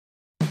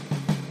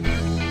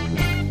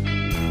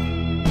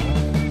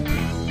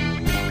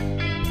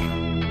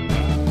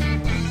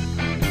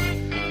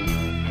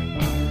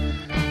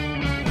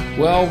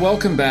Well,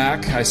 welcome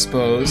back, I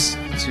suppose,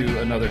 to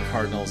another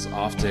Cardinals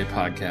Off Day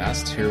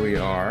podcast. Here we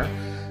are.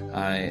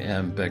 I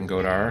am Ben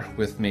Godar.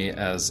 With me,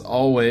 as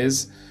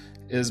always,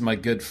 is my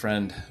good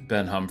friend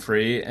Ben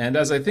Humphrey. And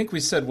as I think we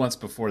said once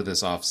before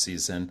this off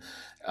season,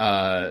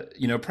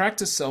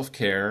 practice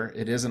self-care.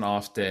 It is an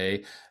off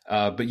day,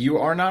 but you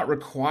are not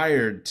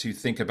required to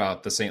think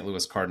about the St.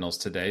 Louis Cardinals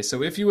today.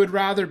 So if you would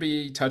rather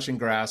be touching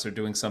grass or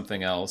doing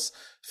something else,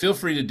 feel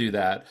free to do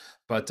that.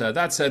 But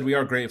that said, we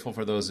are grateful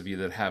for those of you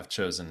that have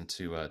chosen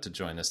to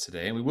join us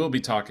today, and we will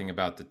be talking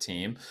about the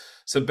team.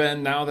 So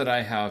Ben, now that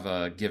I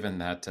have given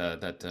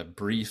that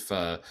brief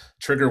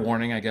trigger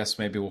warning, I guess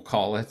maybe we'll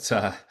call it.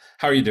 How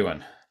are you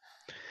doing?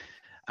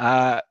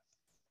 I'm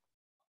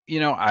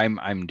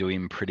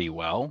doing pretty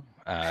well,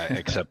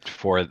 except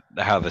for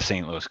how the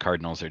St. Louis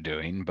Cardinals are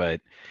doing.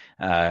 But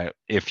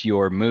if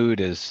your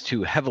mood is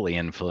too heavily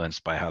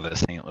influenced by how the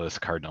St. Louis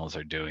Cardinals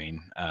are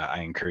doing,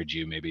 I encourage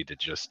you maybe to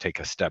just take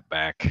a step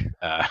back,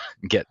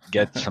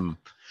 get some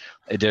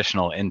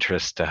additional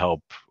interest to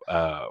help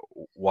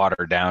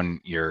water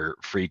down your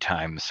free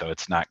time so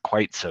it's not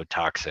quite so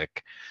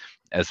toxic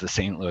as the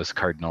St. Louis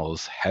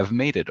Cardinals have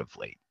made it of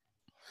late.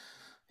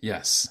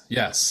 Yes.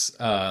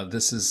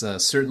 This is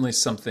certainly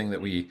something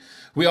that we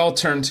all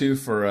turn to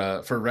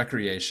for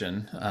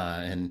recreation,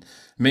 and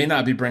may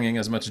not be bringing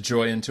as much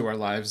joy into our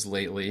lives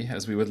lately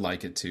as we would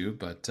like it to.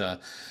 But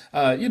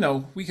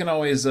we can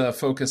always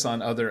focus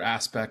on other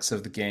aspects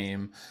of the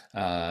game,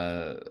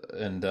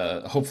 and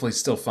hopefully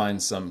still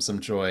find some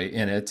joy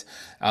in it.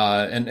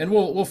 And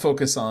we'll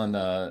focus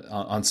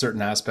on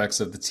certain aspects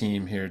of the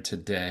team here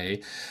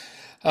today.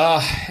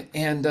 Well,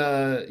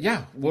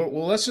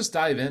 let's just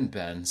dive in,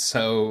 Ben.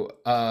 So,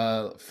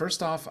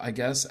 first off, I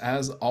guess,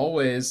 as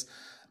always,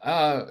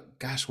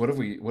 what have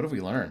we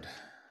learned?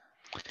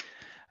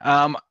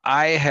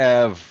 I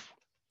have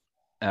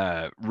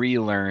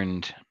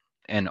relearned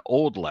an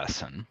old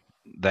lesson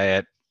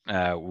that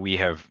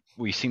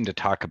we seem to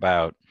talk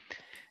about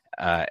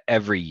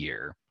every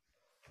year.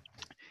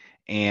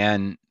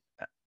 And,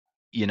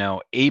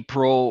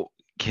 April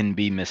can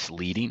be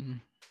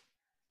misleading.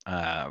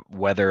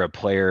 Whether a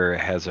player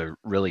has a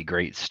really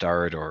great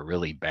start or a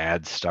really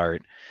bad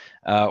start,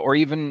 or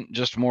even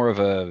just more of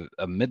a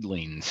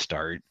middling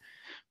start,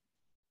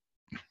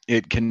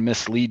 it can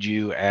mislead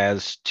you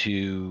as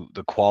to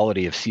the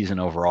quality of season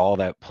overall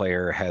that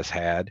player has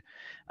had.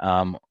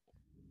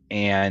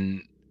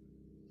 And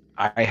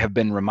I have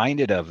been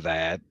reminded of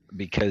that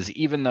because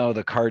even though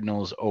the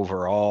Cardinals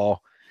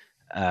overall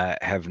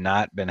have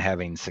not been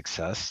having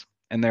success,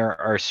 and there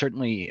are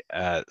certainly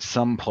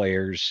some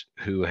players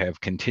who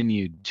have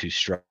continued to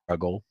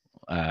struggle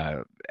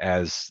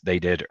as they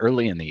did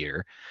early in the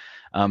year.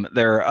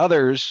 There are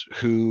others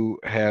who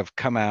have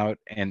come out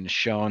and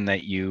shown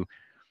that you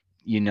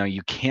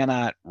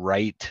cannot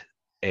write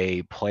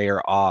a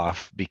player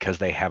off because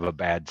they have a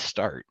bad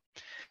start.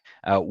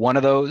 One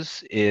of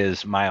those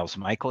is Miles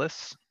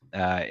Mikolas.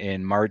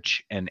 In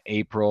March and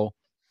April,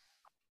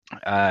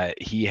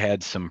 he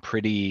had some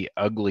pretty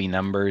ugly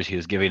numbers. He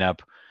was giving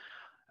up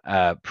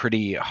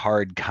pretty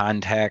hard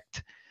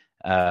contact.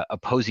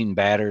 Opposing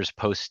batters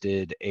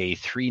posted a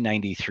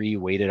 393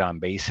 weighted on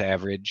base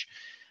average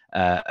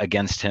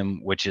against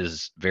him, which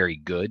is very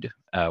good.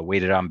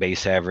 Weighted on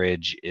base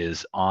average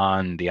is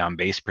on the on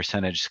base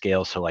percentage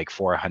scale. So like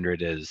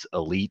 400 is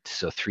elite.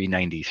 So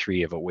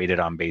 393 of a weighted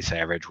on base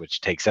average,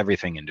 which takes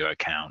everything into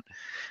account,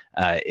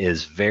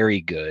 is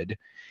very good.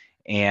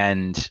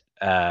 And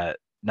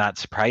not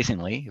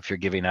surprisingly, if you're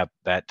giving up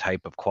that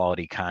type of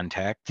quality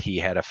contact, he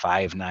had a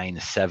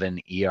 5.97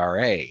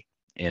 ERA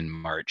in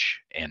March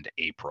and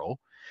April.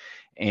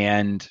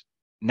 And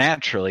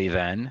naturally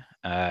then,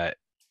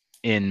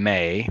 in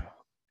May,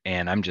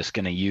 and I'm just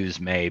going to use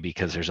May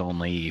because there's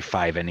only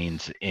 5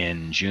 innings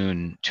in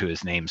June to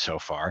his name so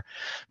far.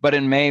 But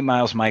in May,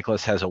 Miles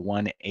Mikolas had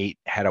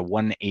a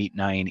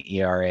 1.89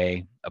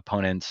 ERA.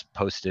 Opponents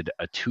posted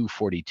a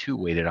 242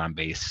 weighted on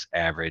base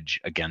average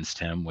against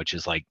him, which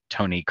is like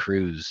Tony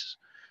Cruz,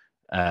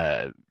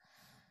 kind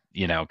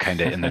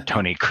of in the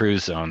Tony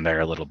Cruz zone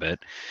there a little bit.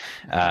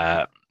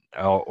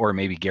 Or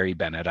maybe Gary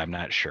Bennett, I'm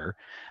not sure.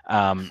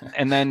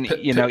 And then, pick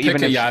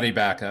even a Yachty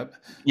backup.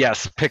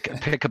 Yes,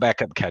 pick a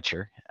backup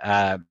catcher.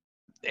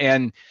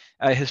 And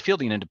his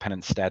fielding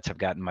independent stats have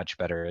gotten much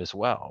better as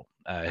well.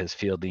 His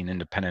fielding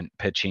independent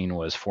pitching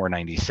was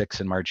 496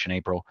 in March and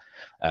April.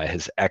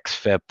 His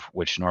xFIP,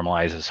 which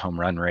normalizes home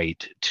run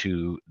rate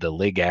to the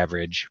league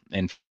average,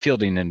 and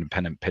fielding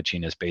independent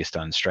pitching is based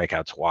on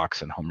strikeouts,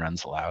 walks, and home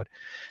runs allowed.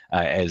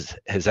 As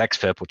his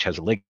xFIP, which has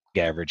a league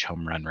average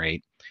home run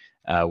rate,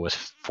 was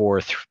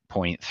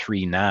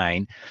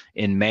 4.39.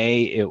 In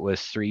May, it was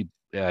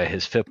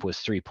his FIP was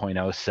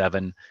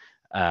 3.07.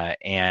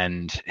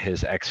 And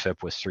his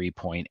xFIP was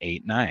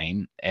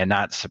 3.89. And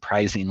not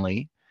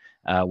surprisingly,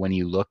 when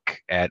you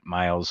look at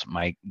Miles,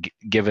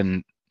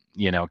 given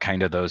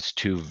kind of those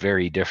two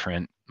very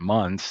different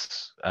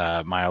months,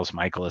 Miles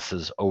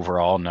Mikolas's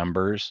overall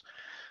numbers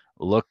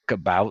look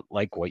about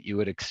like what you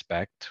would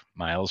expect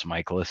Miles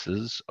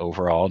Mikolas's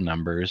overall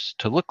numbers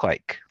to look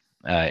like.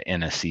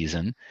 in a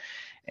season.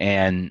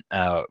 And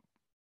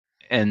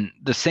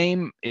the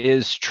same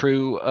is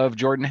true of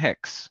Jordan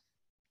Hicks.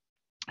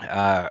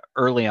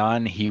 Early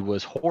on, he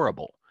was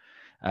horrible.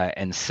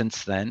 And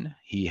since then,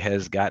 he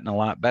has gotten a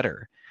lot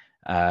better.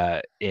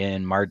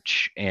 In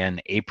March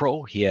and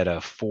April, he had a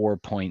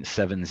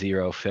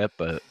 4.70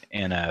 FIP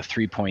and a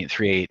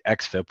 3.38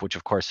 xFIP, which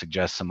of course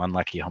suggests some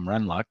unlucky home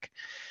run luck.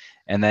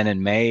 And then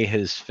in May,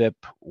 his FIP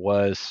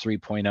was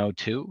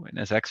 3.02 and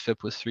his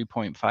xFIP was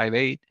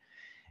 3.58.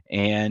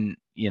 And,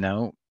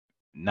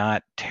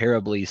 not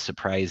terribly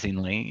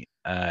surprisingly,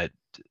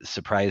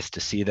 surprised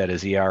to see that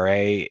his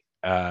ERA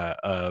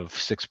of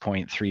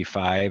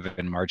 6.35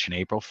 in March and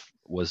April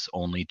was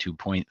only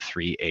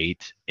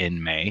 2.38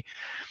 in May,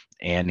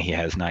 and he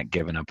has not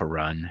given up a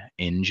run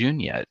in June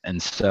yet.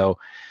 And so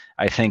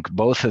I think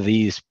both of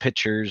these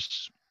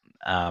pitchers,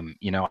 I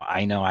know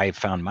I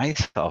found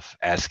myself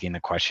asking the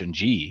question,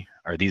 gee,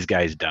 are these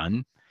guys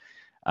done?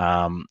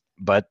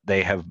 But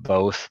they have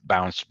both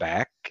bounced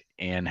back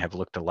and have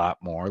looked a lot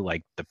more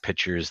like the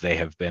pitchers they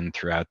have been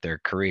throughout their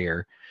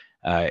career,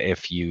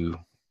 if you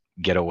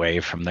get away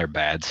from their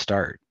bad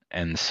start.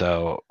 And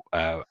so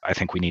I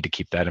think we need to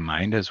keep that in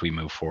mind as we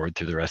move forward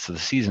through the rest of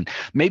the season.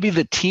 Maybe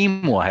the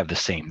team will have the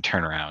same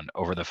turnaround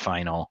over the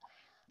final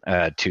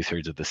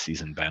 2/3 of the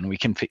season, Ben. We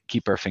can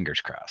keep our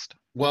fingers crossed.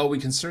 Well, we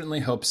can certainly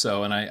hope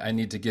so, and I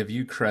need to give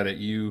you credit.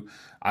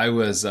 I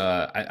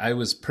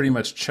was pretty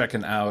much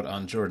checking out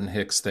on Jordan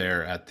Hicks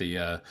there at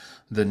the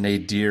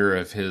nadir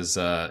of his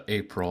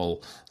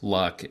April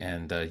luck,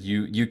 and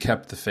you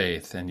kept the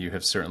faith, and you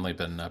have certainly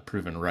been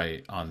proven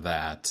right on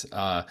that.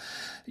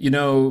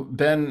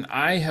 Ben,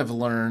 I have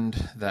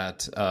learned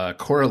that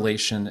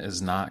correlation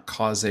is not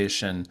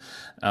causation.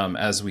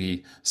 As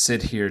we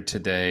sit here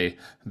today,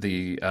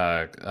 the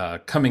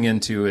coming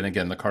into, and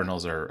again, the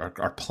Cardinals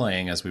are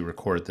playing as we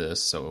record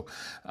this, so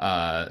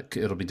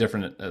it'll be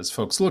different as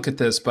folks look at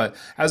this. But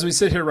as we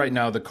sit here right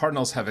now, the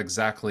Cardinals have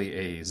exactly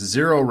a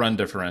 0-run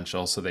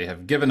differential, so they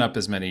have given up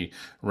as many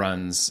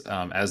runs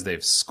as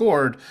they've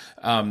scored,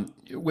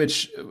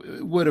 which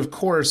would, of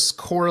course,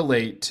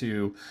 correlate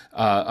to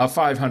a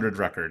 500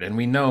 record. And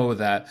we know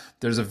that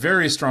there's a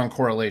very strong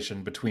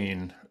correlation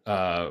between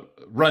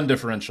run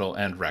differential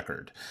and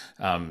record.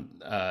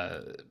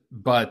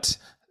 But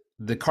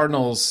the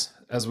Cardinals,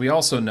 as we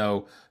also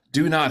know,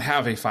 do not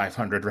have a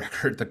 500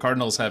 record. The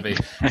Cardinals have a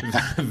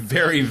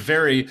very,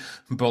 very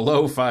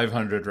below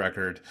 500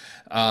 record.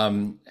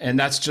 And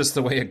that's just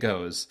the way it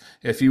goes.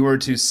 If you were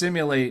to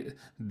simulate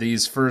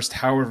these first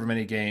however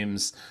many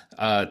games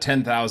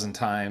 10,000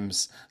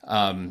 times,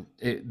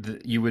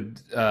 you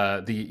would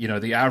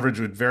the average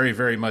would very,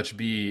 very much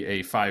be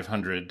a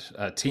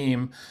 500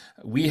 team.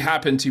 We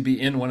happen to be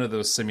in one of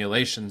those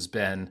simulations,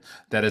 Ben,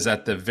 that is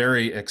at the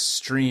very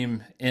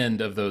extreme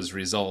end of those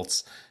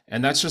results.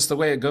 And that's just the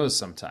way it goes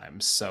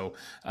sometimes. So,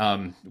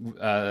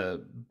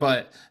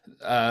 but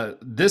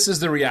this is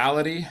the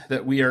reality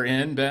that we are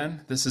in,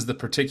 Ben. This is the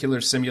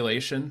particular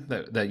simulation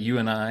that you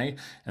and I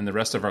and the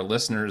rest of our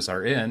listeners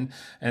are in.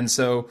 And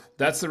so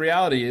that's the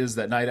reality, is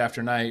that night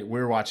after night,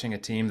 we're watching a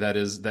team that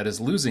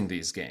is losing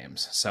these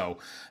games. So,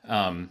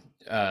 and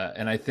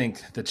I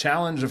think the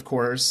challenge, of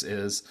course,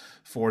 is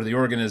for the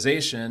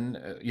organization,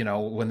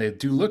 when they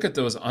do look at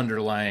those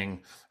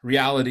underlying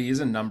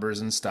realities and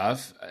numbers and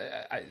stuff,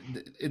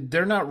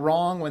 they're not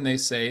wrong when they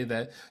say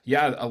that,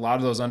 yeah, a lot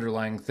of those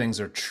underlying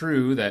things are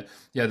true, that,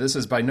 yeah, this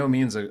is by no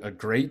means a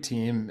great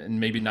team, and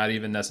maybe not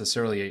even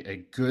necessarily a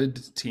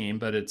good team,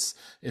 but it's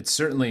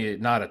certainly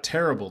not a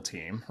terrible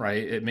team,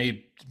 right? It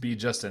may be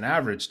just an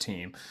average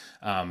team,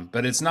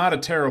 but it's not a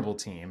terrible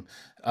team.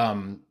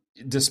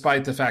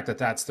 Despite the fact that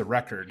that's the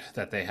record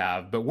that they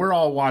have. But we're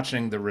all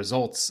watching the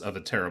results of a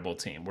terrible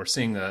team. We're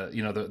seeing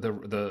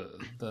the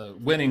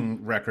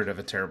winning record of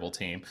a terrible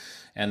team,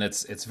 and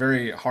it's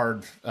very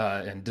hard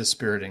and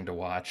dispiriting to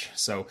watch.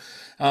 So,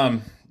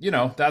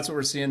 that's what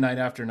we're seeing night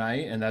after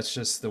night, and that's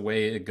just the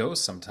way it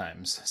goes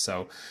sometimes.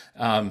 So,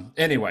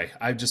 anyway,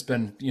 I've just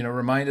been,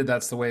 reminded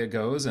that's the way it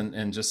goes,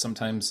 and just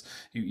sometimes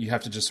you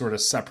have to just sort of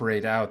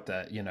separate out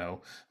that,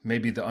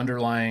 maybe the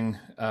underlying,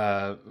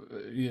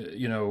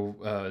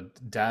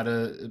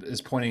 data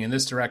is pointing in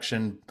this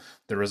direction,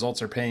 the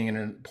results are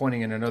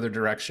pointing in another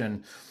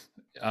direction.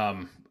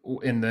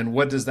 And then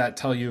what does that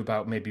tell you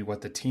about maybe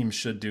what the team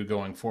should do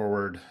going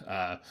forward?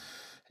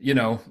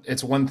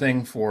 It's one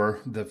thing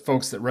for the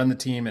folks that run the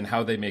team and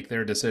how they make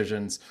their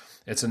decisions.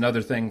 It's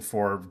another thing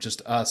for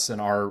just us and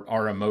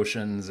our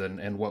emotions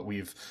and what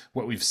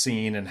we've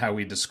seen and how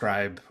we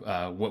describe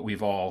what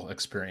we've all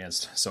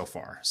experienced so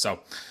far.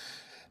 So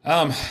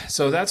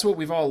that's what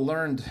we've all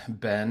learned,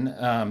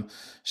 Ben.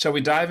 Shall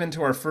we dive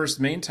into our first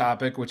main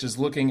topic, which is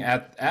looking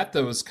at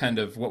those kind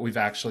of what we've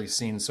actually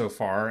seen so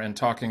far, and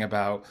talking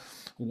about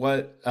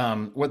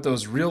what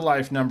those real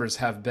life numbers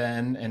have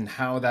been and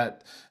how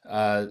that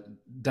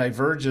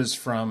diverges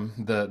from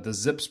the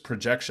Zips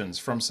projections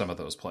from some of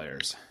those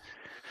players?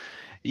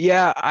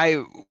 Yeah,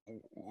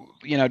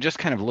 just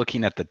kind of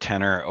looking at the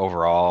tenor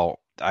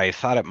overall, I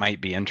thought it might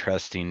be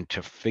interesting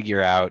to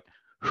figure out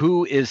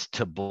who is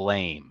to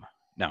blame.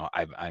 no,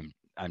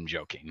 I'm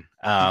joking.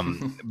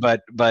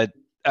 But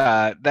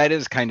that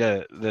is kind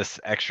of this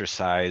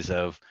exercise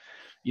of,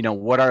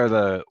 what are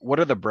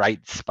the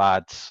bright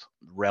spots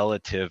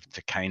relative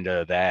to kind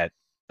of that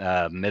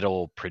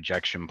middle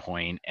projection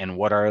point, and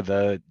what are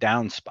the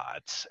down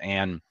spots?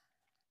 And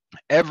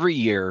every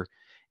year,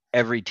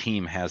 every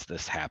team has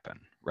this happen,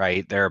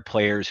 right? There are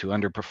players who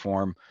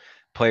underperform,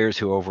 players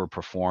who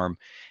overperform,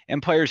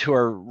 and players who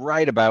are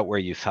right about where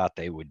you thought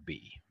they would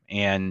be.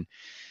 And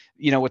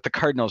with the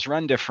Cardinals'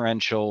 run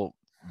differential,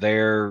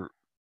 they're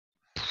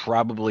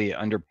probably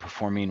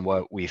underperforming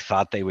what we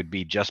thought they would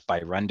be just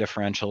by run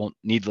differential.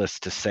 Needless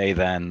to say,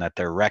 then, that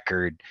their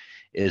record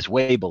is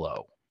way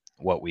below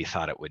what we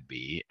thought it would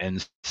be.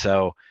 And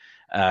so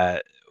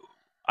I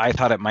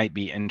thought it might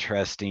be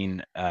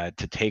interesting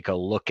to take a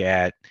look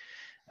at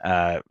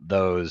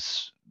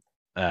those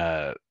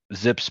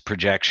Zips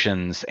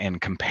projections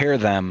and compare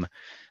them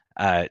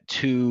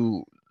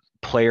to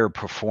player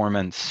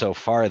performance so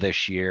far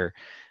this year,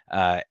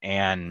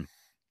 and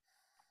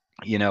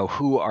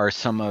who are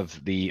some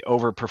of the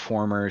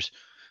overperformers,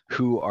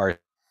 who are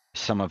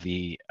some of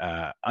the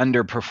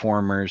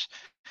underperformers.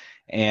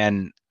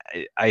 And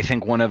I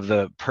think one of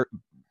the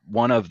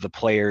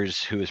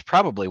players who is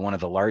probably one of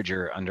the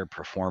larger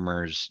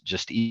underperformers,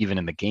 just even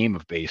in the game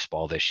of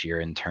baseball this year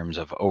in terms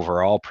of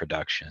overall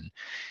production,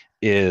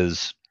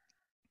 is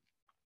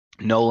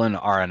Nolan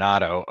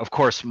Arenado. Of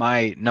course,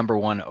 my number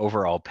one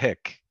overall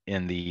pick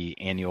in the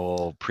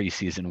annual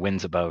preseason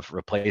wins above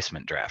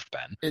replacement draft,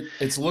 Ben.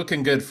 It's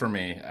looking good for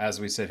me as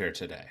we sit here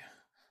today.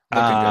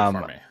 Looking good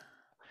for me.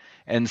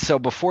 And so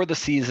before the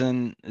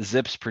season,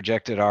 Zips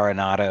projected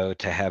Arenado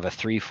to have a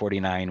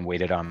 349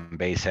 weighted on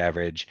base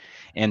average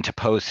and to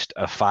post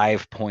a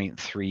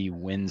 5.3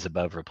 wins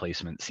above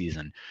replacement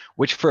season,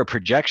 which for a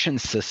projection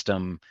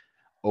system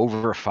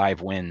over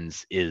 5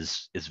 wins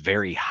is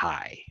very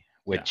high,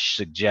 which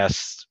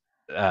suggests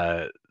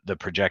the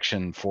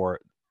projection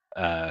for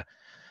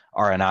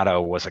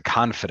Arenado was a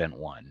confident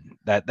one.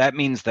 That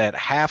means that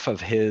half of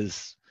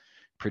his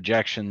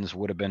projections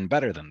would have been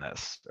better than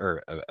this,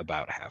 or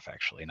about half,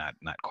 actually, not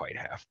quite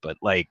half, but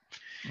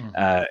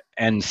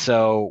and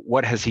so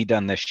what has he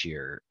done this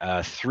year?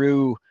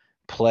 Through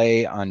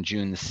play on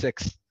June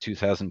 6th,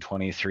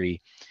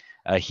 2023,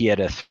 he had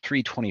a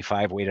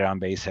 325 weighted on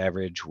base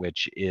average,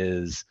 which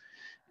is,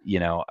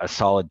 a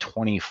solid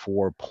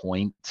 24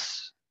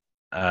 points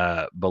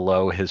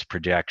below his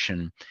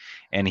projection.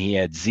 And he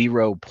had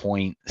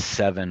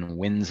 0.7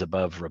 wins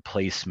above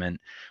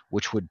replacement,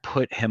 which would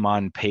put him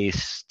on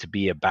pace to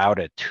be about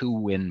a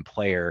 2-win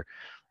player,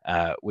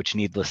 which,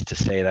 needless to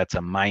say, that's a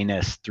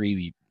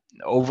 -3,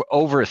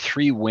 over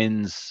 3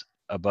 wins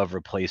above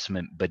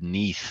replacement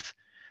beneath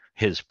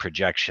his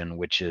projection,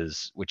 which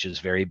is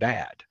very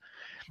bad.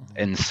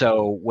 And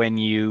so when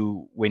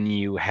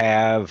you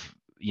have,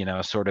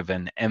 sort of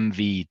an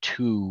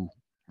MV2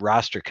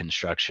 roster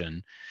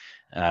construction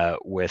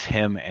with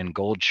him and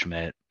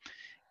Goldschmidt,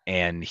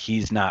 and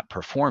he's not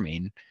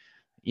performing,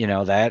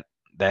 that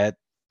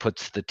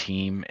puts the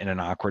team in an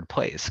awkward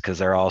place, because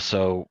they're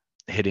also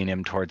hitting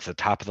him towards the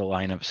top of the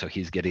lineup, so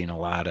he's getting a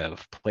lot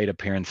of plate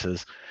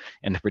appearances,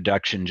 and the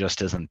production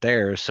just isn't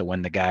there. So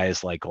when the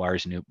guys like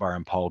Lars Nootbaar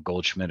and Paul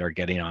Goldschmidt are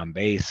getting on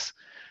base,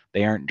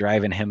 they aren't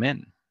driving him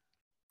in,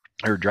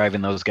 or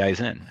driving those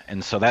guys in.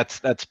 And so that's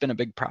been a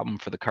big problem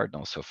for the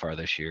Cardinals so far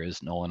this year,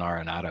 is Nolan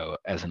Arenado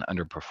as an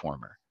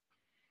underperformer.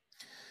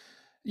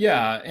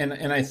 Yeah,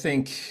 and I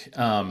think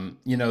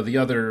the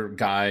other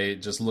guy,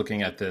 just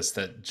looking at this,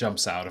 that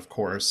jumps out, of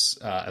course,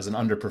 as an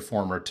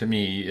underperformer to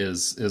me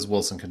is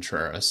Wilson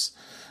Contreras.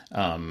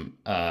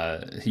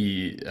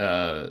 He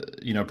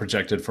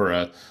projected for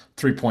a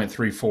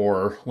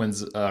 3.34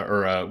 wins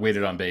or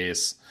weighted on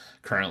base,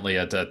 currently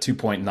at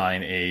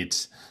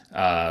 2.98,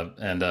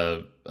 and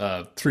a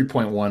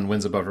 3.1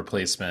 wins above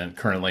replacement,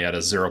 currently at a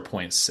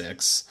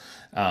 0.6.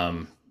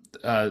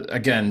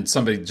 Again,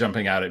 somebody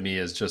jumping out at me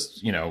is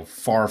just,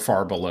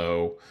 far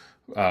below,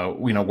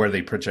 where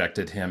they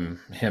projected him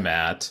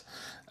at.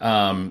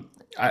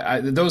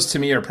 Those to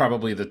me are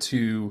probably the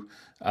two,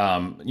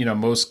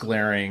 most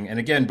glaring. And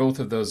again, both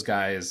of those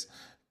guys,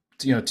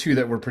 two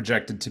that were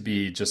projected to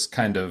be just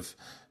kind of,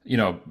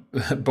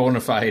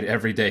 bona fide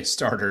everyday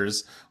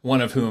starters,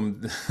 one of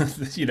whom,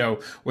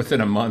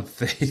 within a month,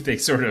 they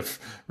sort of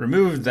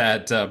removed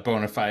that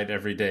bona fide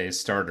everyday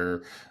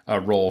starter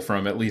role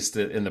from, at least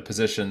in the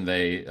position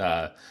they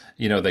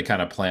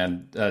kind of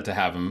planned to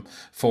have him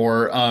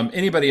for.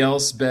 Anybody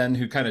else, Ben,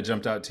 who kind of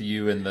jumped out to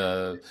you in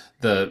the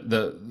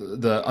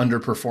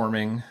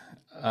underperforming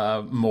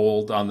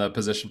mold on the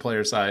position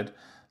player side?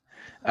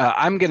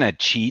 I'm going to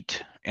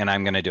cheat, and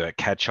I'm going to do a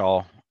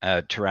catch-all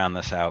to round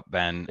this out,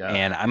 Ben. Yeah.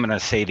 And I'm going to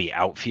say the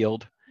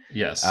outfield.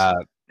 Yes.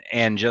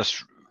 And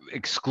just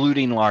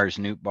excluding Lars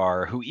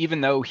Nootbaar, who, even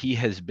though he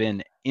has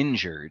been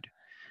injured,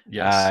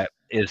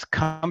 is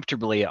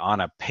comfortably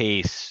on a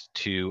pace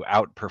to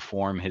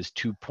outperform his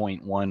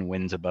 2.1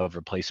 wins above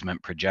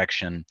replacement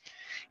projection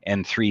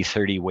and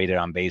 330 weighted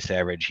on base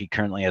average. He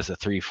currently has a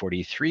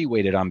 343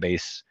 weighted on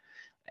base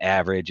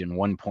average and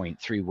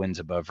 1.3 wins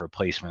above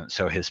replacement.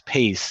 So his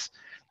pace,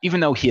 even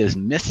though he has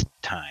missed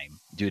time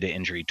due to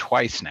injury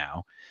twice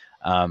now,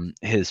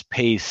 his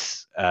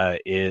pace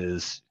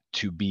is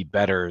to be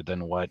better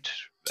than what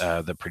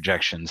the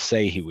projections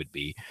say he would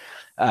be.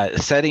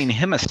 Setting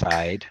him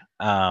aside,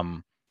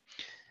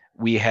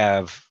 we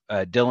have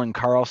Dylan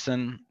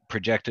Carlson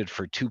projected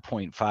for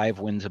 2.5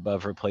 wins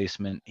above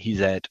replacement.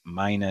 He's at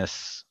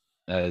minus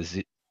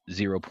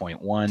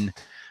 0.1.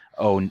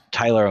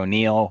 Tyler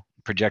O'Neill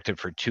projected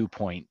for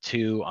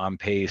 2.2, on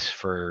pace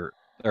for,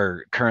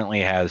 or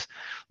currently has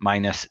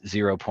minus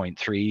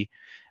 0.3.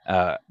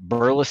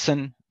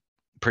 Burleson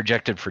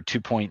projected for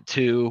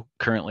 2.2,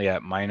 currently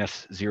at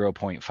minus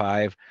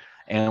 0.5.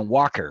 And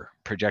Walker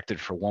projected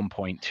for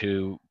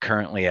 1.2,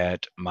 currently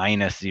at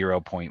minus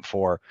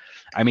 0.4.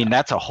 I mean,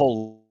 that's a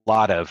whole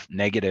lot of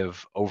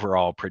negative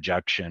overall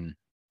projection.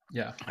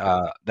 Yeah.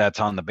 That's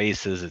on the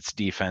bases, it's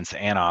defense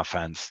and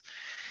offense.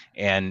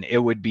 And it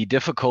would be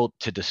difficult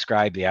to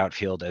describe the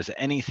outfield as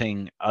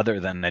anything other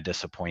than a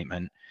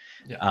disappointment,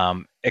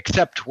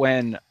 except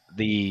when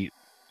the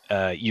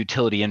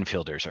utility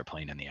infielders are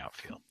playing in the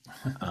outfield.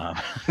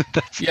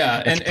 That's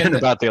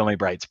about the only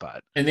bright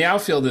spot. And the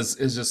outfield is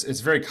just,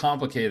 it's very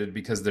complicated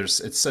because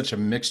it's such a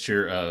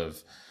mixture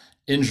of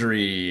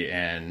injury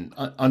and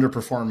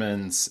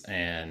underperformance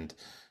and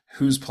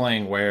who's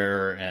playing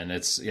where, and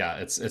it's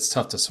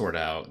tough to sort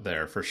out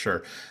there for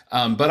sure.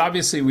 But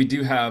obviously we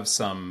do have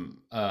some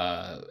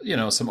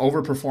some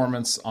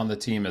overperformance on the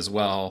team as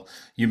well.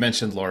 You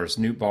mentioned Lars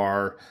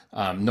Nootbaar,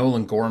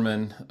 Nolan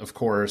Gorman, of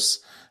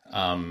course,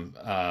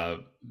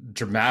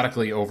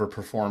 dramatically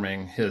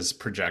overperforming his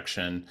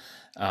projection,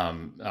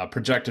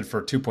 projected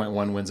for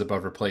 2.1 wins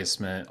above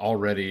replacement,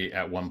 already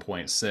at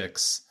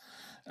 1.6.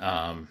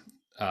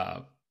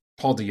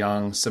 Paul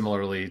DeJong,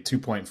 similarly,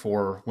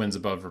 2.4 wins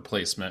above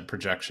replacement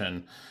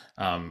projection,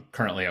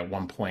 currently at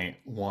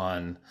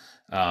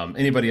 1.1.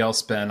 Anybody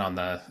else been on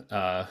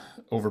the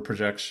over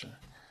projection?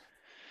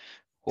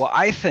 Well,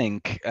 I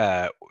think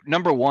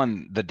number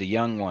one, the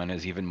DeJong one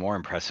is even more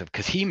impressive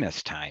because he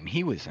missed time.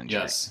 He was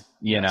injured. Yes.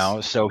 You know,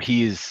 so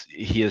he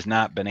has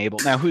not been able.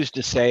 Now, who's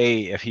to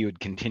say if he would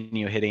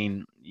continue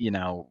hitting,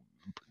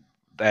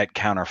 that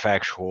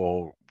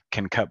counterfactual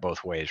can cut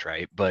both ways,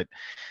 right? But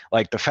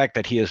like the fact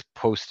that he has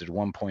posted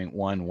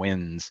 1.1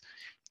 wins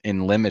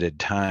in limited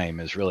time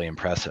is really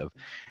impressive.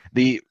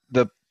 The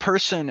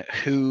person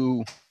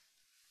who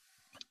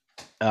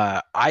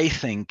I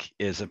think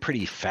is a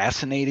pretty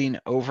fascinating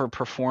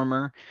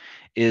overperformer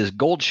is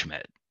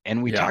Goldschmidt,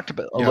 and we talked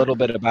a little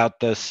bit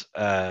about this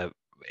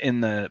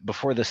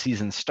before the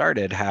season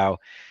started, how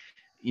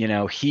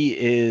he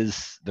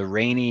is the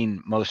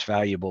reigning most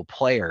valuable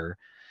player,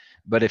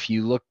 but if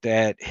you looked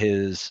at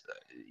his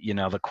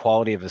the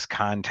quality of his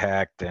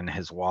contact and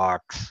his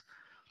walks,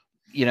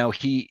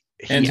 he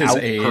and his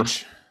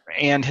age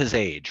and his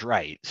age,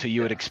 right? So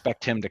you would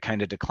expect him to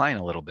kind of decline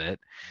a little bit.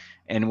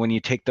 And when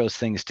you take those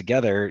things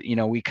together,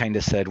 we kind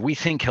of said, we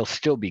think he'll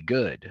still be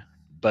good,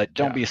 but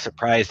don't be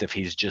surprised if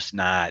he's just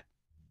not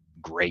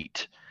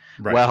great.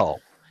 Right.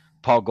 Well,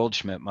 Paul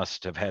Goldschmidt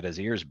must have had his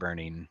ears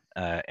burning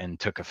and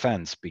took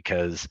offense,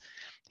 because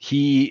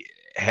he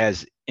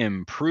has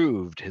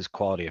improved his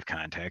quality of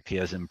contact. He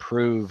has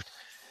improved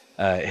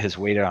his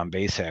weighted on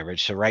base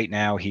average. So right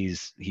now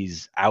he's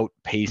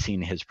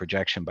outpacing his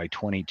projection by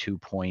 22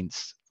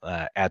 points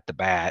at the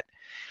bat.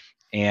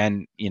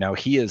 And,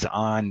 he is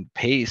on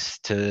pace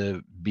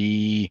to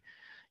be,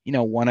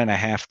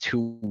 1.5,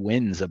 2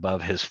 wins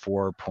above his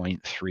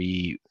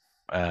 4.3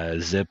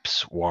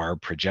 ZiPS WAR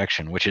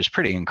projection, which is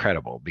pretty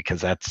incredible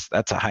because that's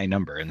a high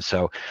number. And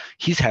so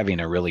he's having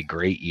a really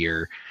great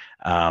year.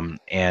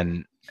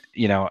 And,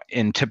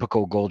 in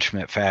typical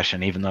Goldschmidt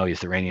fashion, even though he's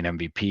the reigning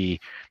MVP,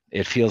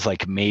 it feels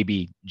like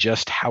maybe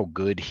just how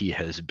good he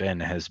has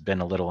been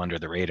a little under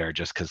the radar,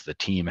 just because the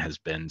team has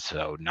been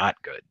so not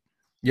good.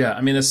 Yeah,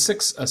 I mean, a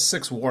six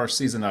WAR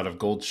season out of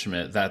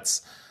Goldschmidt,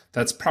 that's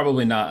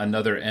probably not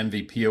another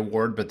MVP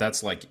award, but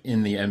that's like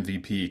in the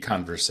MVP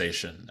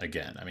conversation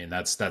again. I mean,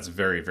 that's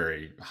very,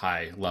 very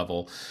high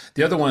level.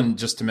 The other one,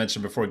 just to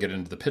mention before we get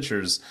into the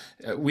pitchers,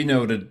 we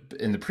noted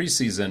in the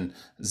preseason,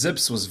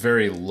 ZiPS was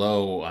very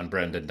low on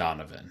Brendan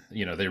Donovan.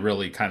 They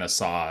really kind of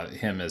saw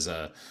him as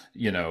a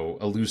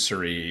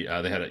illusory.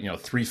 They had a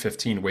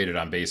 315 weighted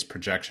on base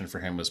projection for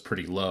him was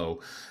pretty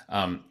low.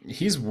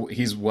 He's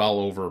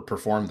well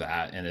overperformed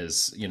that and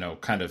is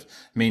kind of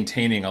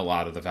maintaining a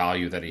lot of the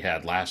value that he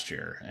had last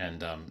year,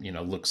 and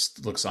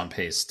looks on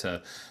pace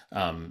to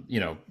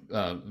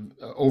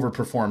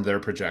overperform their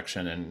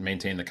projection and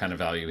maintain the kind of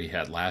value he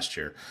had last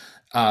year.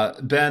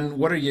 Ben,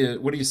 what are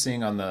you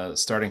seeing on the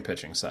starting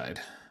pitching side?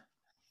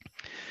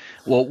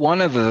 Well, one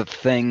of the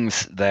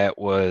things that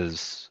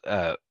was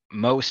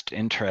most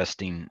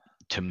interesting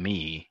to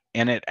me,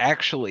 and it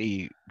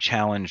actually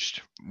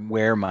challenged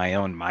where my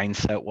own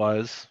mindset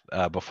was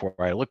before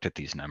I looked at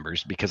these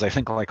numbers, because I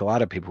think like a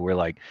lot of people were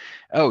like,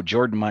 oh,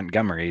 Jordan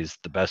Montgomery is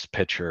the best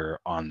pitcher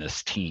on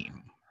this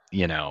team.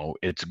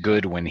 It's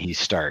good when he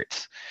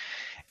starts.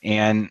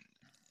 And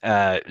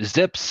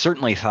Zips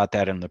certainly thought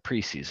that in the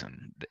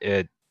preseason.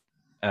 It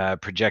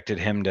projected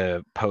him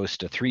to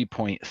post a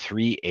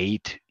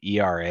 3.38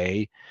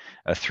 ERA,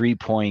 a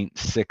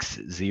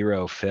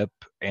 3.60 FIP,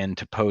 and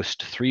to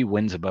post 3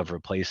 wins above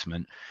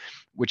replacement,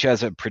 which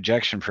as a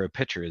projection for a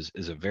pitcher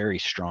is a very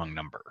strong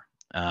number.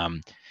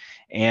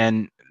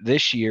 And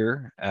this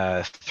year,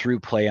 through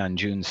play on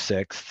June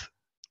 6th,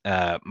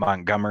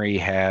 Montgomery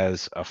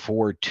has a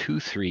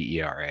 4.23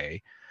 ERA,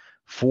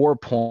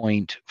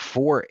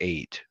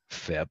 4.48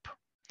 FIP,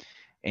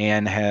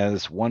 and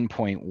has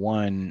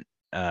 1.1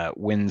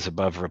 wins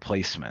above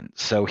replacement.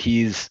 So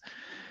he's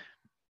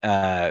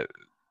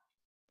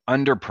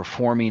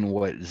underperforming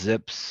what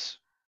Zips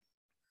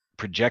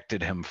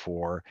projected him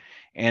for.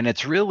 And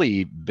it's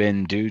really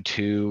been due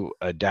to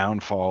a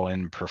downfall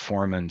in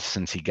performance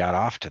since he got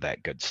off to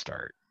that good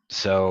start.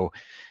 So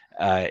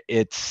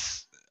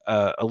it's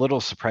a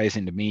little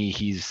surprising to me.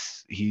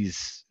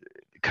 He's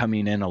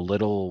coming in a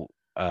little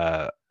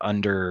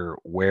under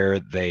where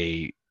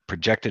they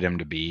projected him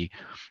to be,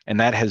 and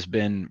that has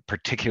been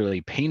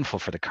particularly painful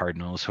for the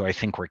Cardinals, who I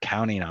think were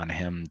counting on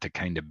him to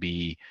kind of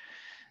be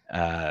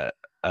a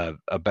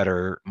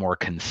better, more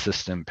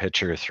consistent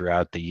pitcher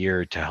throughout the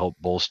year to help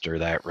bolster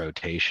that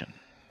rotation.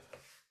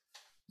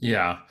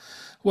 Yeah.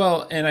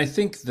 Well, and I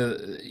think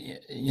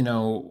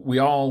we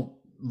all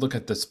look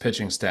at this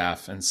pitching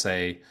staff and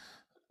say,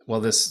 well,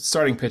 this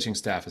starting pitching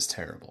staff is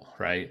terrible,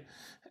 right?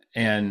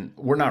 And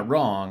we're not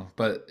wrong,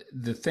 but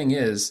the thing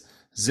is,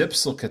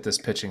 Zips look at this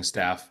pitching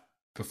staff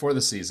before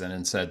the season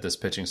and said this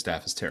pitching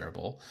staff is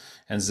terrible,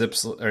 and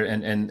Zips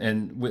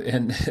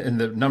and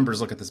the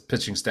numbers look at this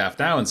pitching staff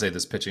now and say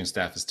this pitching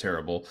staff is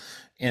terrible,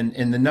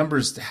 and the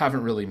numbers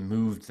haven't really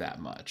moved that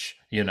much,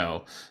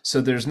 So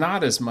there's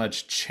not as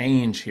much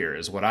change here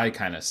as what I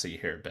kind of see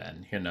here,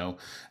 Ben.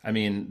 I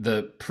mean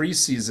the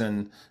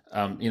preseason,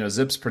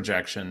 Zips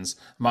projections,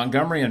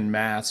 Montgomery and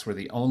Matz were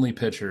the only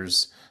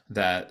pitchers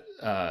that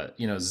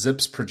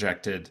Zips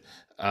projected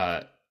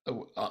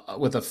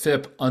with a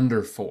FIP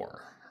under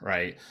 4,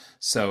 right?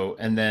 So,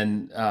 and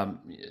then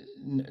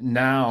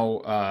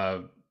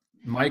now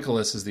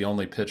Michaelis is the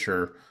only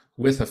pitcher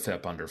with a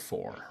FIP under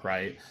 4,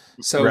 right?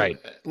 So, Right.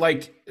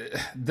 like,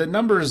 the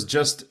numbers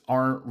just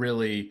aren't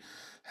really.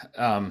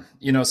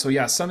 So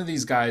yeah, some of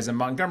these guys, and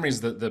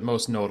Montgomery's the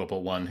most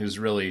notable one, who's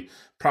really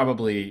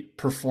probably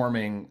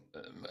performing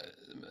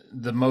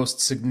the most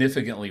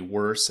significantly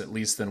worse, at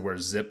least than where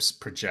Zips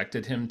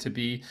projected him to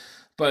be.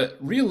 But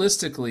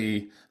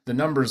realistically, the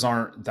numbers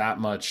aren't that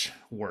much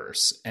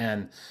worse.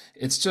 And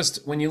it's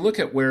just when you look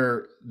at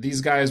where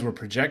these guys were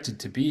projected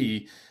to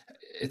be,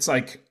 it's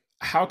like,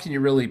 how can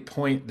you really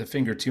point the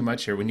finger too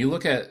much here? When you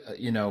look at,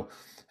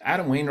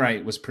 Adam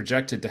Wainwright was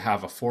projected to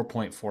have a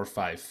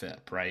 4.45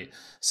 FIP, right?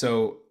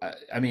 So,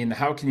 I mean,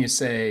 how can you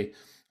say,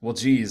 well,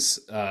 geez,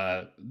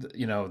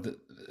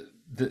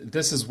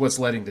 this is what's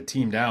letting the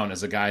team down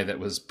as a guy that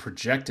was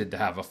projected to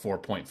have a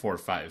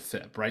 4.45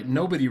 FIP, right?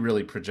 Nobody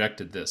really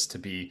projected this to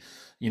be,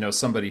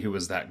 somebody who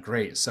was that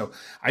great. So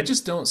I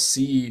just don't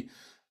see,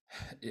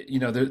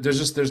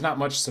 there's not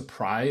much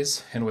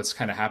surprise in what's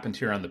kind of happened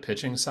here on the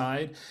pitching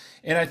side.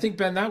 And I think,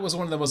 Ben, that was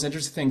one of the most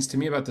interesting things to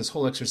me about this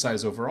whole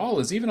exercise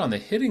overall is even on the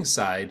hitting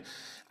side.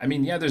 I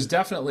mean, yeah, there's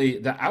definitely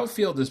the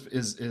outfield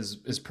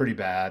is pretty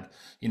bad.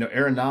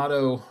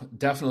 Arenado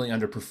definitely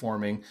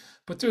underperforming,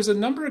 but there's a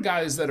number of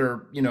guys that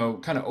are,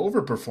 kind of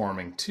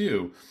overperforming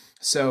too.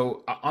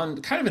 So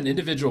on kind of an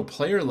individual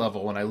player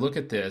level, when I look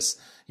at this,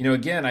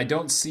 again, I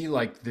don't see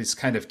like this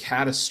kind of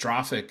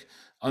catastrophic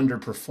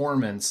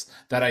underperformance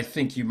that I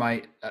think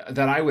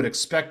that I would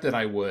expect that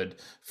I would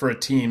for a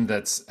team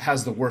that's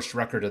has the worst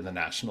record in the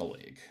National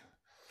League.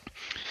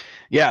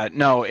 Yeah,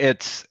 no,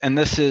 and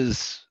this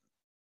is,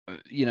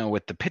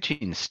 with the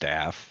pitching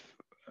staff,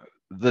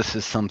 this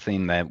is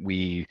something that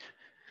we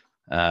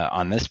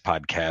on this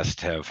podcast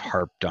have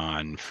harped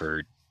on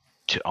for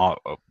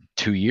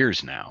 2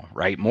 years now,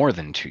 right? More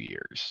than 2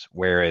 years,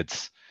 where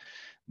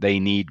they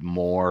need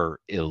more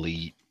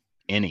elite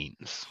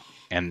innings,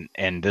 and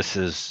this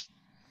is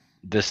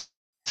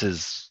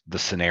the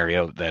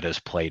scenario that has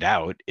played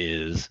out.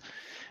 Is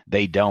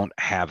they don't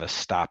have a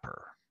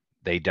stopper,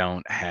 they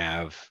don't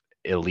have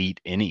elite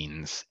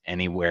innings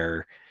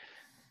anywhere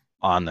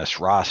on this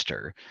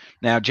roster.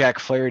 Now, Jack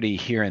Flaherty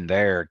here and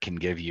there can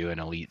give you an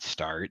elite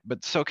start,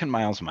 but so can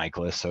Miles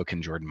Michaelis, so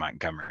can Jordan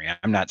Montgomery.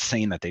 I'm not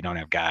saying that they don't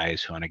have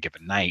guys who on a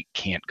given night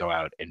can't go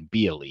out and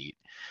be elite.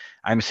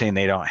 I'm saying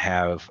they don't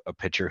have a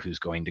pitcher who's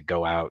going to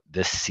go out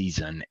this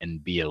season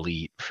and be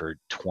elite for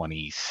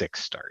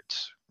 26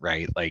 starts,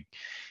 right? Like,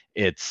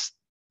 it's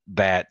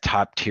that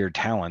top tier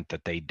talent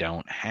that they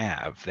don't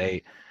have.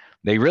 They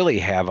really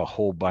have a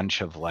whole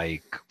bunch of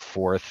like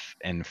fourth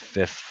and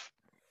fifth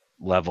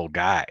level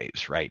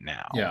guys right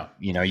now. Yeah.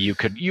 You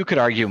could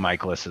argue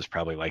Michaelis is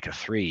probably like a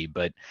 3,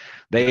 but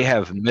they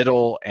have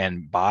middle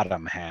and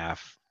bottom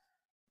half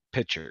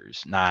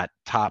pitchers, not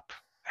top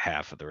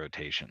half of the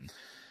rotation.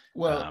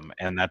 Well,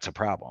 and that's a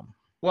problem.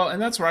 Well,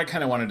 and that's where I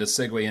kind of wanted to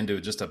segue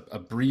into just a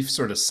brief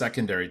sort of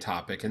secondary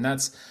topic, and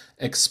that's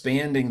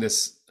expanding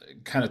this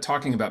kind of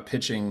talking about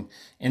pitching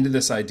into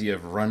this idea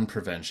of run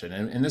prevention.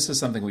 And this is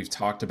something we've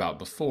talked about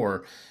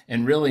before,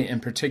 and really in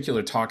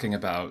particular talking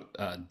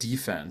about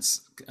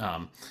defense.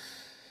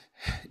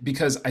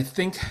 Because I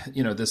think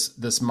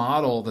this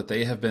model that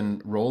they have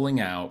been rolling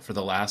out for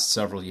the last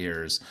several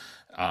years,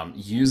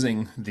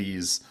 using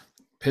these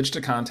pitch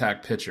to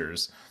contact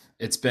pitchers.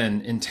 It's been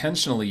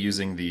intentionally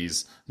using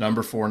these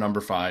number 4,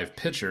 number 5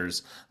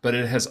 pitchers, but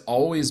it has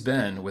always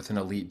been with an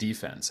elite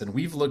defense. And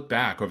we've looked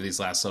back over these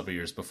last several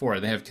years before,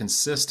 and they have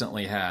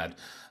consistently had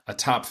a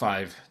top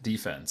 5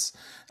 defense.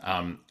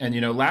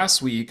 And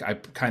last week I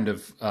kind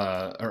of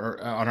or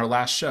on our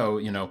last show,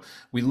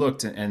 we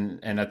looked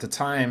and at the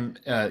time,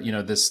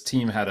 this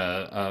team had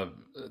a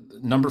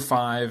number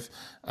 5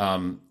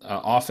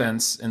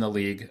 offense in the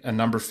league, a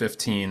number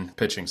 15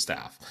 pitching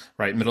staff,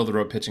 right, middle of the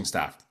road pitching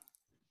staff.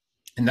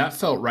 And that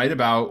felt right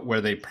about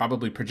where they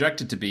probably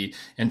projected to be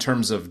in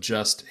terms of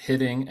just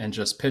hitting and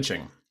just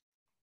pitching.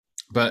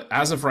 But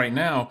as of right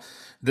now,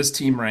 this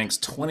team ranks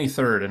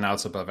 23rd in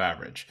outs above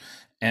average.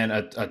 And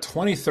a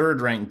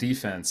 23rd ranked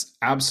defense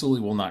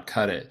absolutely will not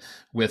cut it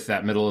with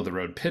that middle of the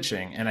road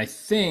pitching. And I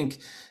think,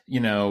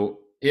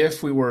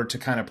 if we were to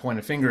kind of point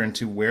a finger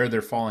into where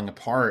they're falling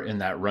apart in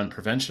that run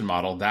prevention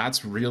model,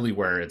 that's really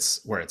where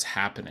it's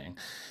happening.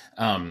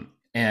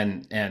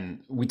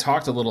 And we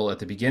talked a little at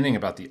the beginning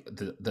about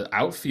the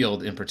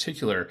outfield in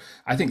particular.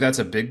 I think that's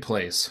a big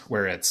place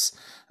where it's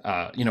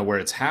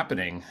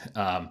happening.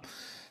 And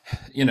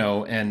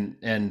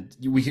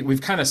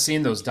we've kind of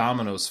seen those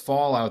dominoes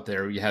fall out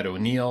there. You had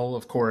O'Neill,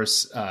 of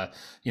course,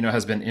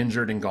 has been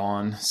injured and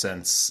gone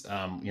since,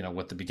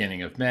 what the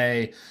beginning of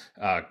May,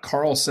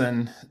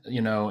 Carlson,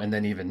 and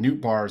then even Newt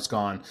Barr's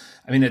gone.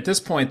 I mean, at this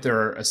point, there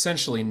are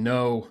essentially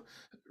no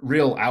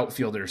real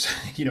outfielders,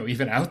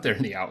 even out there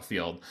in the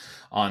outfield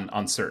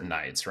on certain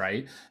nights,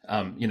 right?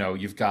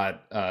 You've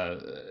got,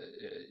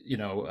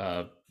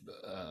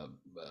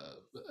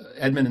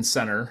 Edmund in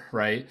center,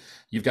 right?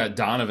 You've got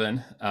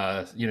Donovan,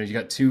 you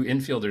got 2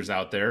 infielders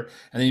out there,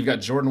 and then you've got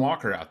Jordan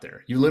Walker out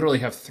there. You literally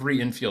have 3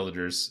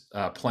 infielders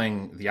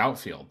playing the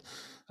outfield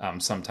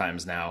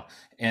sometimes now.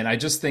 And I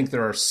just think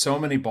there are so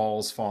many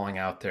balls falling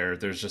out there.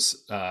 There's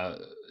just, I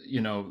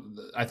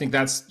think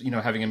that's,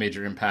 having a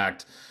major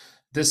impact.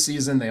 This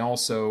season, they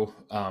also,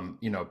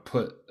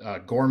 put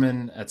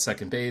Gorman at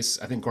second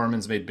base. I think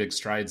Gorman's made big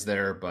strides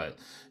there, but,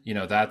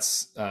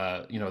 that's,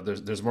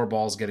 there's more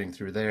balls getting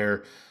through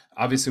there.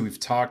 Obviously, we've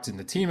talked, and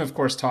the team, of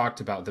course, talked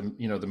about the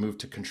move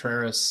to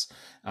Contreras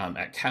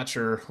at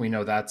catcher. We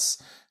know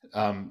that's,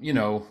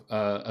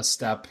 a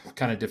step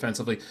kind of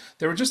defensively.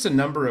 There were just a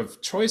number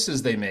of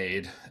choices they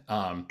made,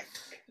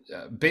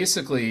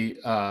 basically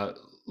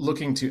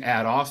looking to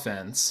add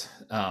offense.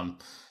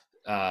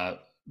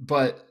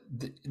 But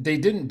they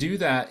didn't do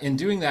that. In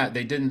doing that,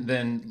 they didn't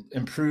then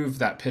improve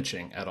that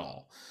pitching at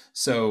all.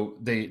 So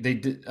they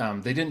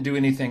didn't do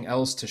anything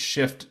else to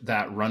shift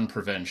that run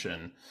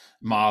prevention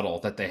model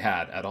that they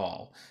had at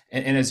all.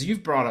 And as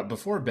you've brought up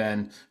before,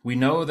 Ben, we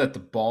know that the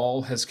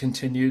ball has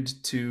continued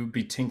to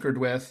be tinkered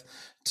with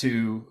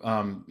to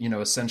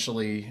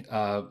essentially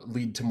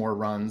lead to more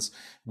runs.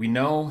 We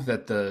know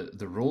that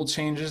the rule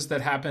changes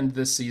that happened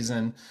this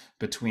season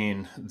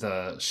between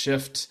the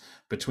shift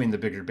between the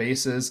bigger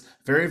bases,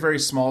 very, very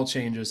small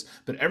changes,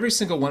 but every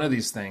single one of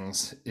these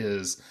things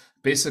is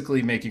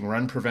basically making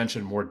run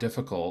prevention more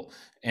difficult.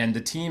 And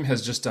the team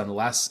has just done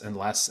less and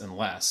less and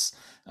less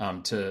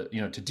to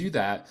do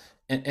that.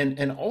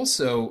 And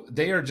also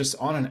they are just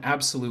on an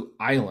absolute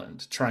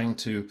island trying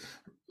to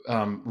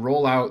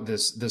roll out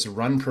this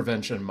run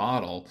prevention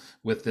model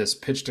with this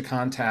pitch to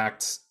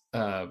contact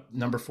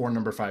number 4,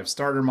 number 5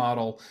 starter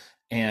model.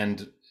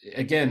 And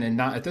again, and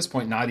not at this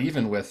point, not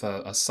even with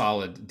a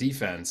solid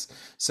defense.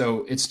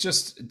 So it's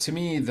just, to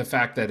me, the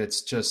fact that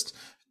it's just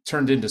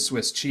turned into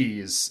Swiss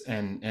cheese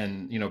and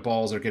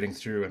balls are getting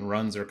through and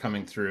runs are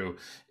coming through,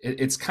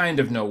 it's kind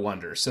of no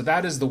wonder. So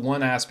that is the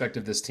one aspect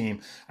of this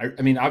team.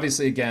 I mean,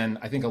 obviously, again,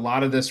 I think a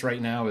lot of this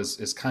right now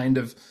is kind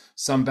of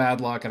some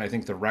bad luck, and I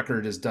think the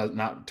record is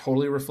not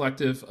totally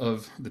reflective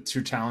of the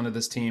true talent of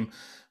this team.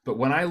 But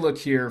when I look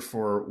here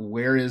for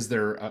where is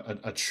there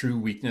a true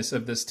weakness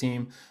of this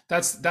team,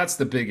 that's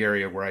the big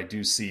area where I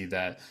do see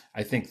that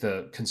I think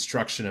the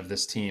construction of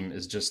this team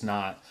is just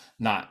not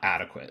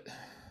adequate.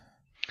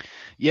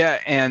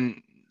 Yeah,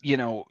 and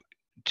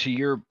to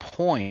your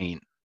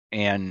point,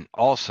 and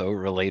also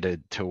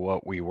related to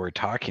what we were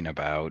talking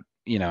about,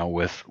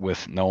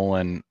 with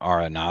Nolan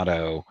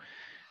Arenado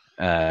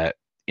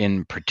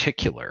in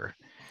particular,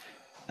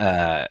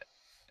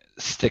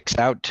 sticks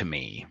out to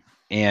me.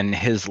 And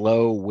his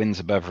low wins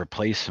above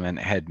replacement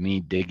had me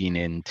digging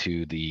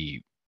into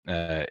the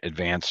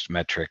advanced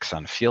metrics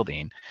on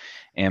fielding.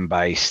 And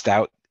by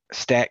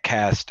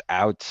StatCast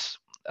outs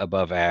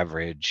above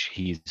average,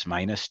 he's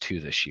 -2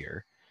 this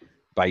year.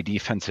 By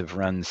defensive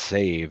runs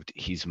saved,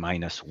 he's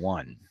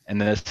 -1. And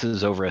this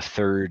is over a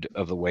third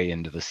of the way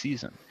into the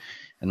season.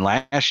 And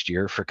last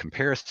year, for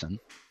comparison,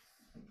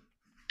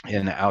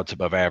 in outs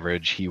above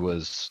average, he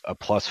was a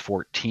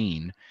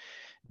 +14.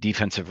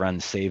 Defensive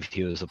runs saved,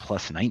 he was a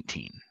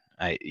 +19.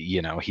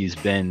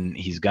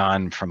 He's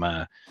gone from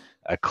a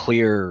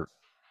clear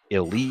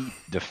elite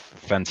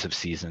defensive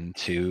season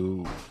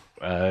to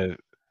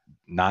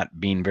not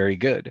being very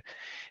good.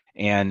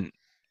 And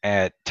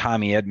at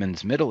Tommy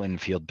Edmonds' middle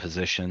infield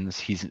positions,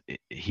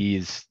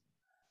 he's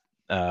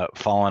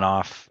fallen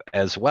off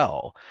as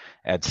well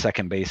at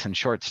second base and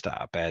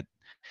shortstop. At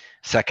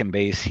second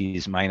base,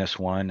 he's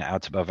 -1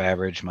 outs above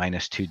average,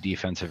 -2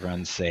 defensive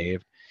runs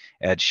saved.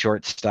 At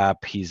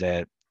shortstop, he's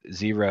at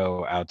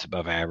 0 outs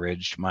above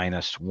average,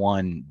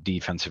 -1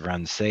 defensive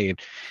runs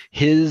saved.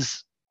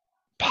 His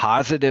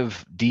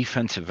positive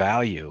defensive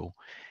value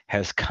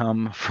has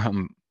come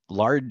from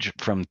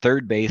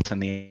third base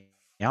and the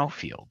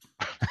outfield.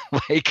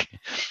 Like,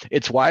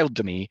 it's wild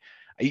to me.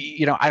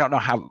 I don't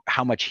know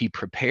how much he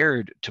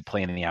prepared to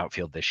play in the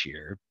outfield this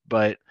year,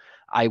 but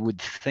I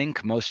would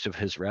think most of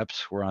his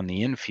reps were on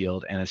the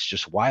infield, and it's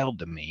just wild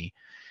to me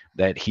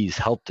that he's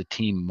helped the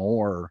team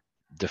more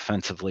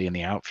defensively in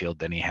the outfield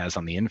than he has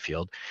on the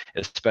infield,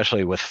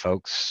 especially with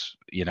folks,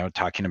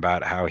 talking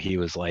about how he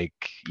was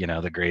like,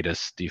 the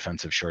greatest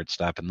defensive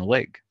shortstop in the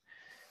league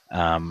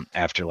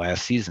after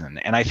last season.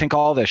 And I think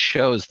all this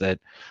shows that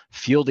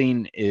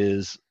fielding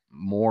is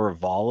more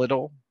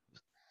volatile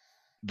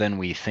than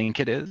we think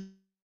it is.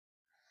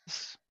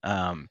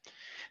 And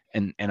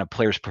a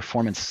player's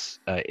performance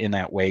in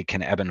that way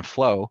can ebb and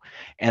flow.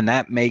 And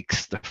that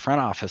makes the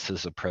front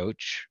office's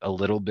approach a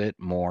little bit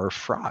more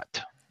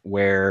fraught,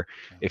 where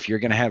if you're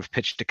going to have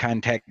pitch to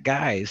contact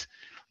guys,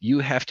 you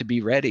have to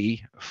be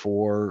ready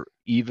for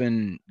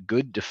even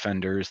good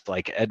defenders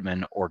like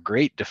Edman or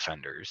great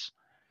defenders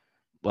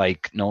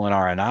like Nolan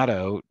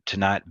Arenado to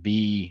not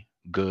be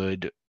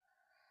good,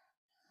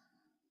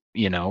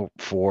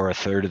 for a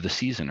third of the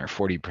season or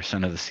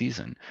 40% of the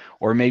season,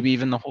 or maybe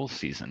even the whole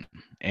season.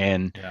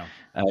 And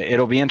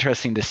it'll be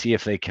interesting to see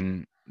if they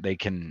can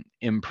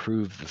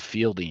improve the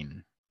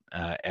fielding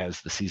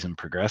as the season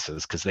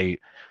progresses, because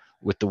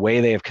with the way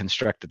they have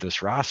constructed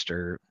this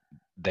roster,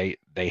 they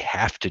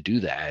have to do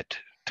that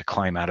to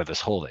climb out of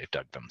this hole they've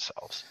dug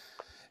themselves.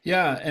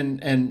 Yeah,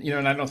 and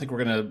I don't think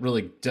we're going to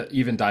really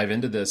even dive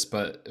into this,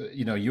 but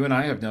you and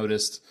I have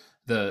noticed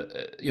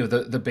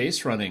the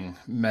base running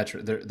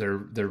metric.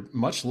 They're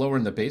much lower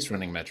in the base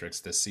running metrics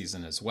this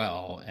season as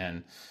well,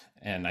 and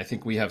I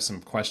think we have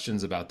some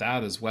questions about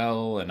that as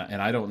well. And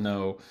I don't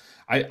know.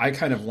 I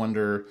kind of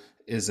wonder,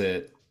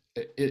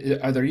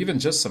 are there even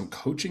just some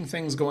coaching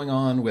things going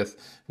on with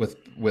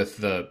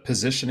the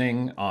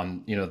positioning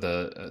on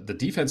the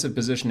defensive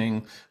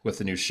positioning, with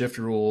the new shift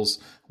rules,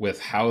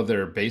 with how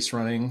they're base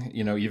running,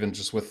 even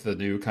just with the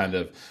new kind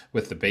of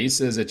with the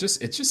bases, it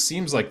just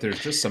seems like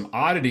there's just some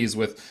oddities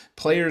with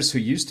players who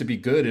used to be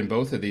good in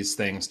both of these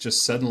things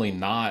just suddenly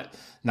not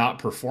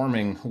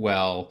performing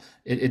well.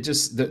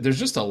 There's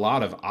just a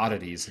lot of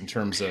oddities in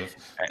terms of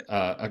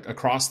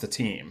across the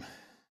team.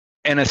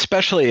 And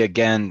especially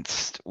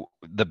against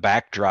the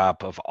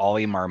backdrop of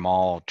Ollie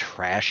Marmol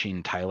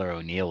trashing Tyler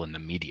O'Neill in the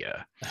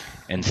media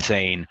and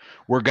saying,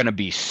 we're going to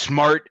be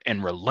smart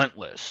and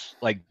relentless,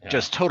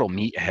 just total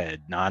meathead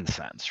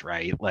nonsense,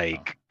 right?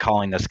 Like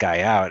calling this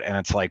guy out. And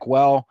it's like,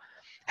 well,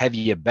 have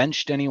you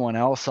benched anyone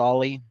else,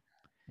 Ollie?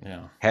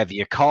 Yeah. Have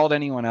you called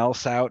anyone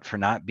else out for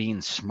not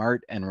being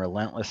smart and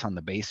relentless on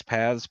the base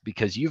paths?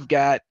 Because you've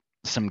got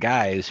some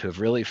guys who have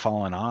really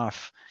fallen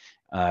off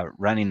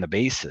running the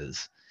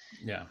bases.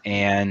 Yeah.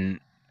 And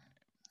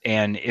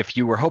if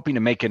you were hoping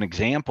to make an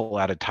example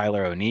out of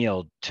Tyler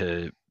O'Neill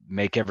to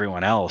make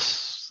everyone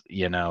else,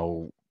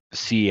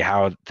 see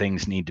how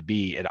things need to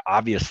be, it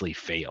obviously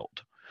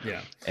failed.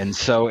 Yeah. And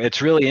so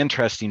it's really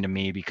interesting to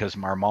me because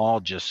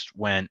Marmol just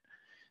went,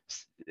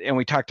 and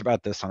we talked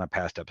about this on a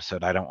past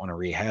episode, I don't want to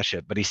rehash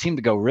it, but he seemed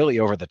to go really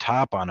over the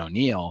top on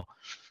O'Neill.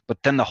 But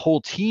then the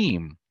whole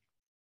team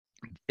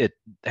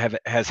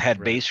has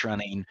had base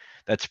running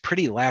that's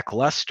pretty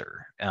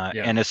lackluster,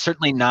 and it's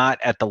certainly not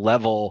at the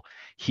level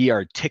he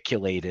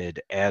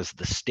articulated as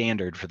the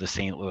standard for the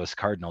St. Louis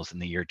Cardinals in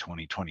the year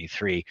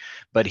 2023.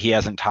 But he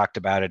hasn't talked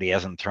about it. He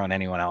hasn't thrown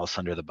anyone else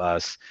under the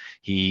bus.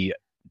 He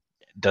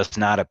does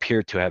not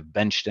appear to have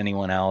benched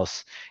anyone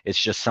else.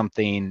 It's just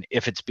something,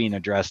 if it's being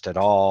addressed at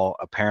all,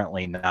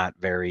 apparently not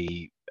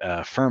very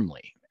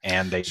firmly,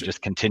 and they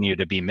just continue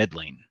to be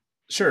middling.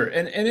 Sure,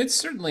 and it's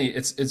certainly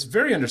it's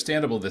very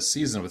understandable this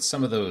season with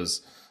some of the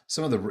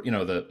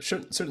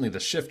certainly the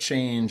shift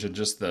change and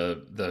just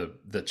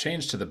the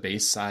change to the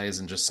base size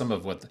and just some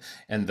of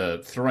and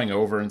the throwing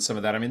over and some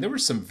of that. I mean, there were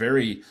some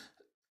very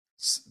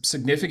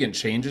significant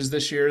changes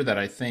this year that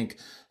I think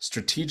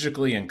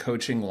strategically and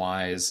coaching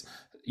wise,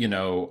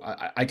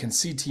 I can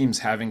see teams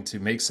having to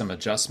make some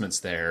adjustments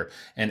there,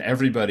 and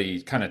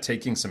everybody kind of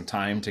taking some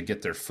time to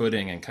get their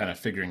footing and kind of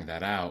figuring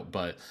that out.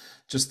 But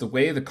just the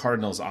way the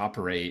Cardinals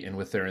operate and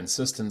with their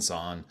insistence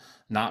on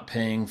not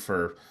paying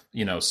for,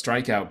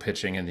 strikeout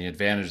pitching and the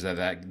advantage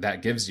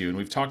that gives you. And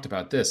we've talked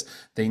about this.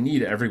 They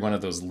need every one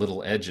of those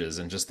little edges,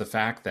 and just the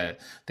fact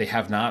that they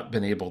have not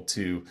been able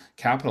to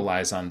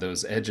capitalize on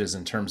those edges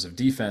in terms of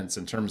defense,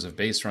 in terms of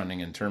base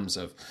running, in terms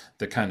of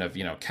the kind of,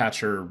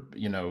 catcher,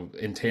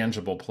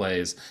 intangible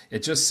plays.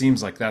 It just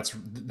seems like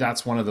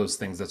that's one of those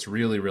things that's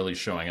really, really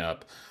showing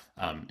up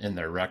in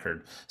their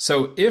record.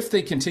 So if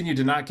they continue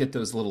to not get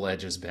those little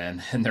edges,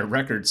 Ben, and their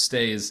record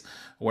stays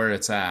where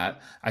it's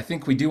at, I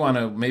think we do want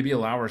to maybe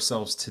allow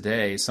ourselves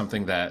today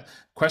something that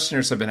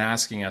questioners have been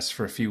asking us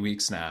for a few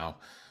weeks now.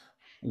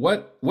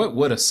 What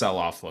would a sell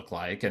off look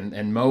like?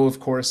 And Mo, of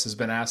course, has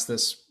been asked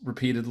this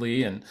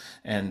repeatedly, and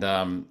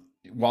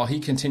while he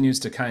continues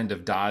to kind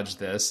of dodge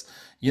this,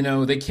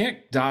 they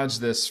can't dodge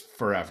this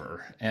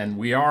forever. And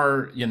we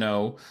are,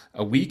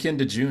 a week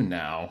into June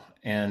now,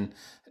 and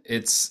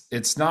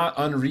it's not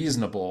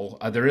unreasonable.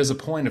 There is a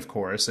point, of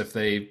course, if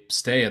they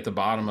stay at the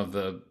bottom of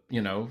the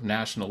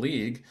National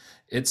League,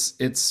 it's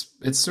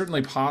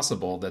certainly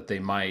possible that they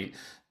might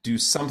do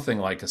something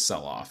like a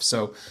sell off.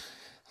 So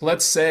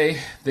let's say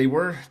they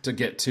were to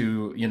get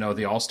to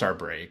the All-Star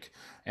break,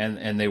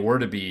 and they were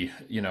to be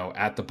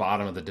at the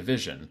bottom of the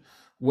division.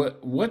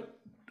 What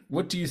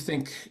do you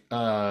think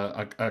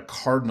a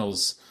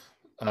Cardinals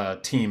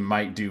team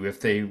might do if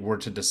they were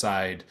to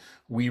decide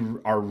we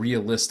are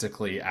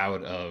realistically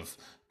out of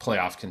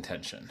playoff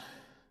contention?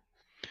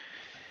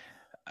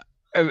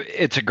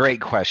 It's a great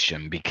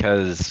question,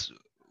 because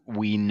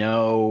we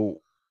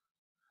know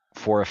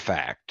for a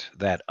fact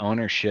that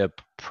ownership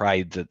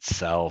prides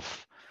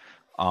itself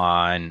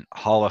on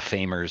Hall of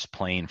Famers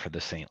playing for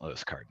the St.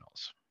 Louis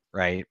Cardinals,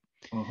 right?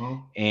 Mm-hmm.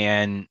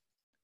 And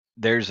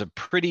there's a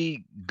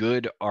pretty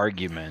good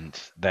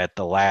argument that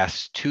the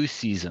last two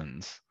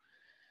seasons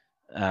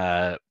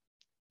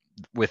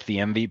with the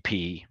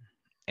MVP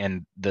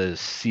and the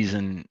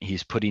season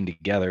he's putting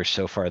together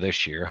so far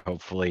this year,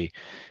 hopefully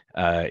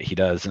he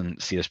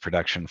doesn't see his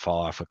production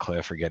fall off a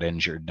cliff or get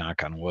injured,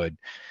 knock on wood.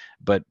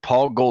 But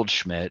Paul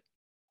Goldschmidt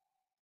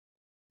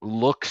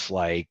looks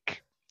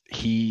like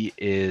he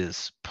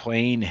is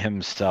playing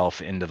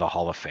himself into the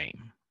Hall of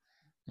Fame,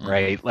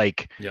 right? Mm-hmm.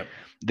 Like Yep.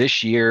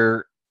 this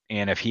year,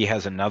 and if he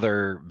has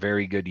another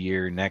very good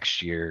year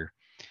next year,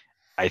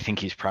 I think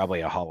he's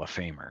probably a Hall of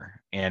Famer.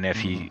 And if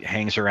he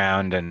hangs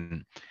around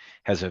and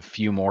has a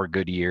few more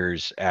good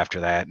years after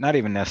that, not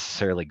even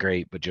necessarily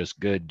great, but just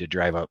good to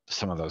drive up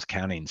some of those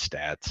counting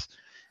stats,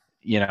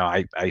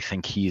 I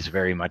think he's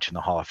very much in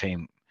the Hall of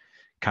Fame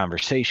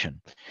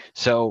conversation.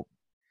 So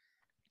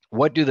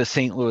what do the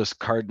St. Louis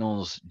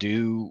Cardinals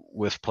do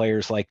with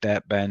players like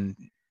that, Ben?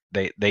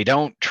 They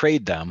don't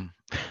trade them.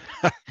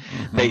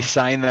 They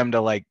sign them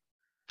to like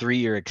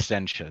 3-year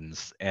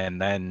extensions,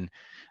 and then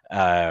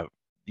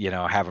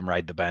have them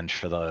ride the bench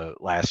for the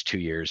last 2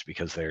 years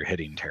because they're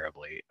hitting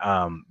terribly.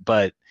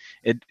 But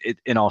it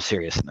in all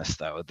seriousness,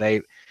 though,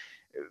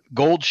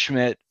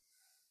 Goldschmidt,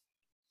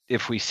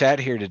 if we sat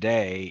here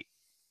today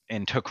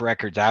and took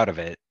records out of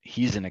it,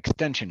 he's an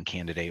extension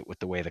candidate with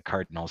the way the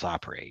Cardinals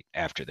operate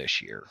after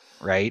this year,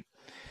 right?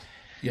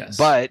 Yes.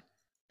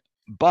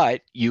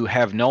 But you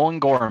have Nolan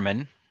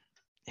Gorman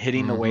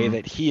hitting the way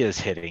that he is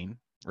hitting,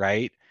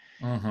 right?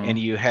 And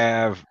you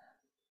have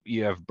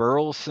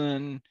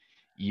Burleson,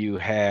 you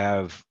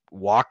have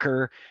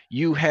Walker,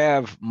 you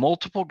have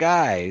multiple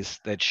guys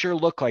that sure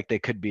look like they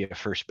could be a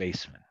first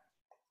baseman.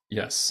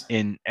 Yes.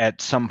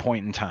 At some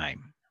point in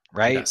time,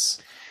 right?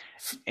 Yes.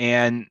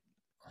 And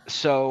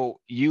so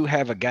you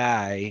have a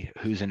guy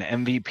who's an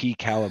MVP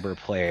caliber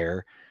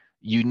player.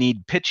 You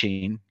need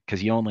pitching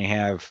because you only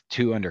have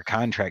 2 under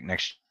contract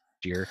next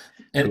year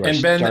who are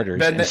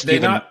starters.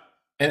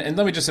 And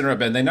let me just interrupt,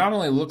 Ben. They not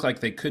only look like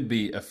they could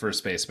be a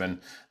first baseman,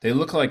 they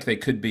look like they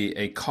could be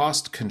a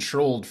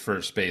cost-controlled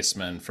first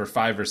baseman for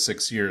 5 or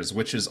 6 years,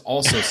 which is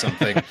also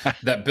something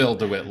that Bill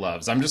DeWitt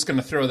loves. I'm just going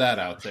to throw that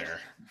out there.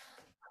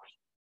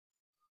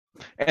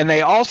 And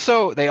they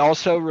also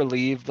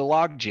relieve the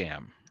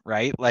logjam,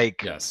 right?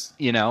 Like, yes.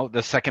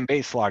 The second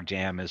base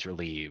logjam is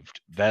relieved.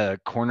 The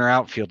corner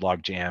outfield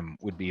logjam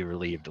would be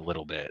relieved a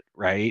little bit,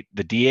 right?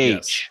 The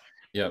DH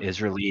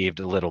is relieved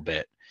a little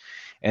bit.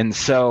 And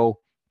so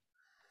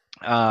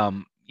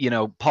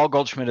Paul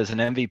Goldschmidt is an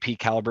MVP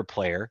caliber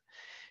player.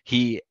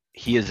 He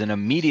is an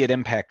immediate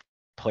impact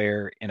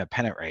player in a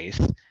pennant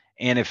race.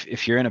 And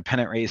if you're in a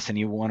pennant race and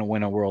you want to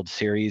win a World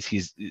Series,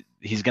 he's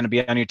going to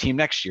be on your team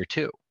next year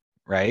too,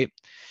 right?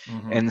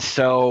 And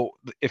so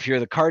if you're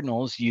the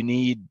Cardinals, you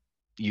need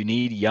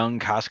young,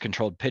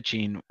 cost-controlled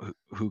pitching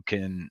who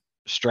can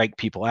strike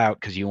people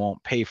out because you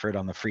won't pay for it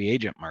on the free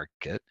agent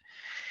market.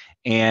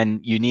 And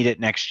you need it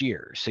next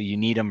year. So you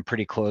need them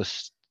pretty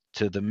close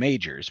to the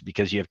majors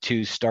because you have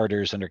 2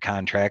 starters under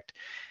contract,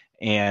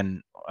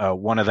 and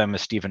one of them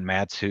is Steven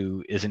Matz,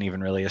 who isn't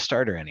even really a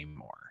starter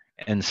anymore.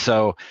 And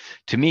so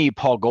to me,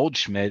 Paul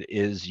Goldschmidt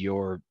is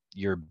your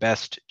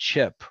best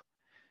chip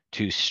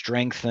to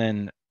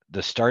strengthen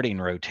the starting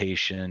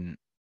rotation,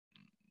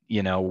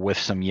 with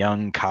some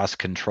young,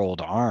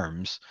 cost-controlled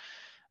arms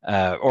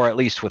or at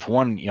least with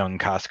one young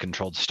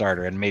cost-controlled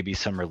starter and maybe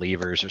some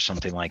relievers or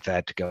something like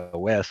that to go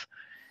with.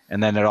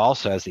 And then it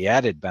also has the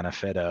added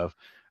benefit of,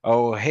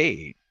 oh,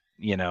 hey,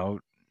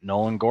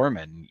 Nolan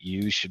Gorman,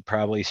 you should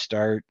probably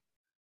start,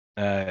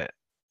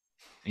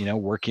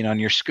 working on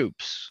your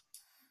scoops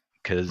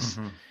because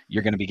Mm-hmm.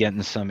 you're going to be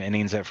getting some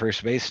innings at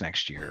first base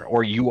next year,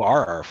 or you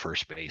are our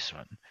first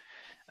baseman,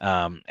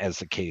 as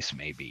the case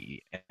may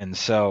be. And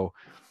so,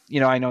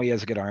 I know he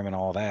has a good arm and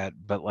all that,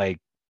 but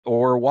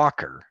or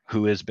Walker,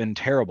 who has been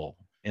terrible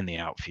in the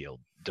outfield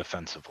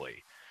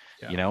defensively.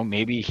 Yeah.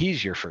 Maybe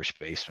he's your first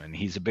baseman.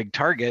 He's a big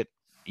target,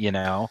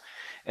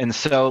 and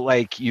so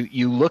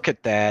you look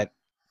at that,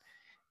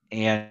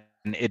 and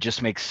it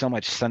just makes so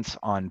much sense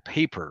on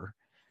paper,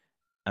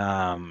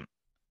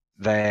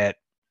 that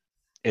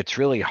it's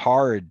really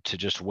hard to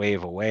just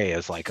wave away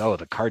as oh,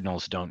 the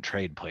Cardinals don't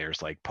trade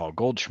players like Paul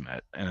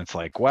Goldschmidt. And it's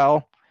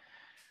well,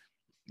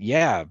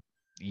 yeah,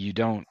 you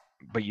don't,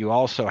 but you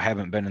also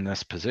haven't been in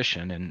this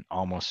position in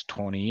almost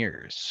 20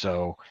 years.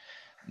 So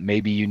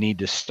maybe you need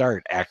to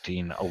start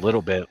acting a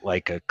little bit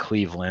like a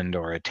Cleveland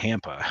or a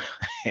Tampa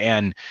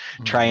and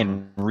try Mm-hmm.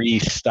 and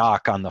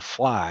restock on the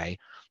fly,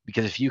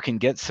 because if you can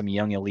get some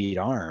young elite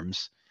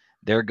arms,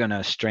 they're going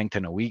to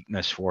strengthen a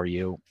weakness for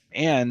you,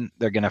 and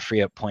they're going to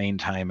free up playing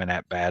time and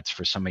at bats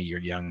for some of your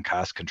young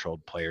cost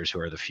controlled players who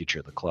are the future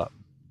of the club.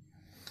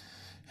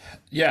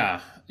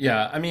 Yeah,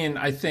 yeah. I mean,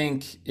 I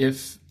think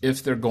if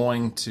they're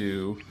going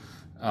to,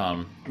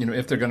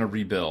 if they're going to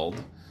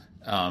rebuild,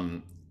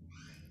 um,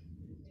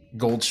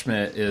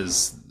 Goldschmidt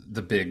is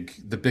the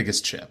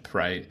biggest chip,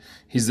 right?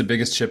 He's the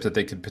biggest chip that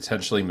they could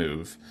potentially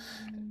move,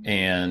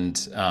 and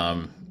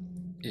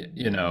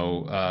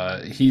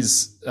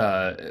he's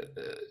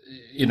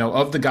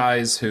of the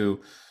guys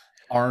who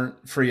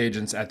aren't free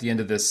agents at the end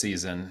of this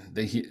season.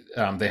 They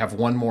have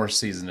one more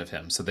season of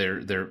him, so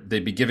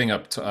they'd be giving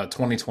up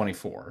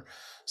 2024.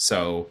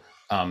 So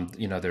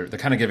they're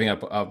kind of giving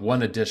up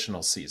one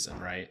additional season,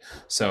 right?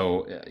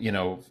 So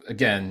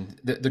again,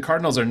 the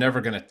Cardinals are never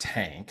going to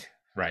tank,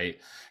 right?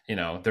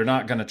 They're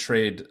not going to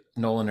trade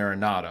Nolan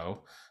Arenado,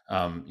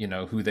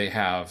 who they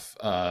have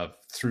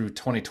through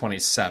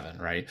 2027,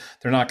 right?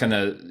 They're not going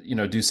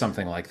to do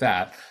something like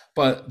that,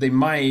 but they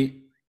might.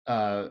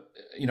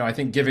 I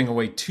think giving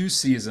away 2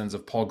 seasons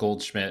of Paul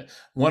Goldschmidt,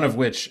 one of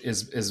which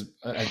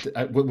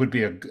would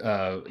be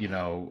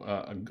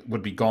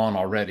would be gone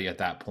already at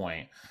that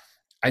point.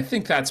 I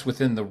think that's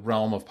within the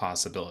realm of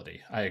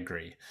possibility. I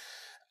agree.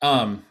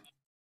 Um,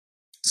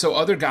 so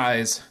other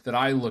guys that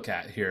I look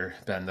at here,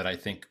 Ben, that I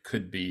think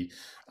could be,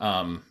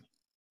 um,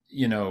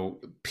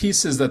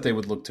 pieces that they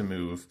would look to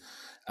move.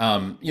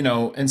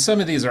 And some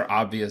of these are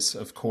obvious,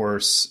 of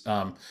course.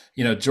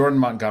 Jordan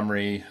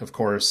Montgomery, of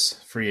course,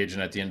 free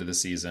agent at the end of the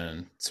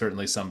season,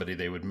 certainly somebody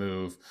they would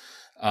move.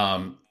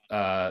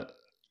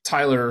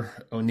 Tyler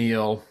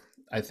O'Neill,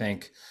 I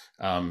think,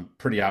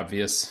 pretty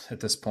obvious at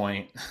this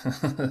point,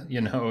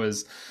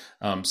 is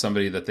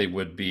somebody that they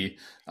would be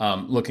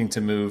looking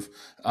to move.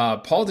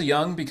 Paul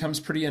DeYoung becomes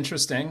pretty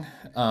interesting.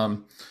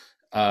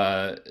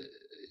 Uh,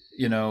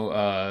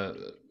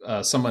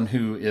 Someone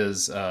who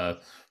is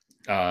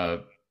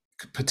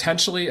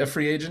potentially a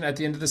free agent at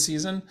the end of the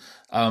season,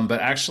 but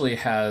actually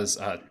has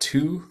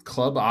 2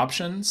 club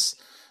options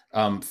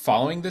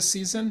following this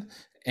season.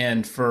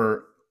 And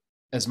for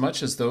as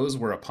much as those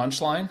were a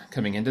punchline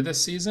coming into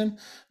this season,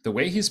 the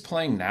way he's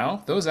playing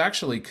now, those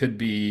actually could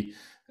be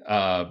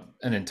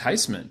an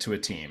enticement to a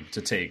team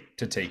to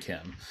take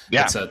him.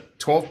 Yeah. It's a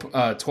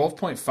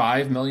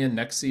 12.5 million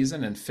next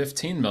season and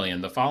 15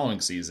 million the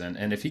following season.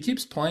 And if he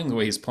keeps playing the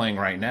way he's playing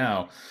right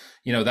now,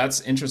 that's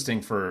interesting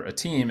for a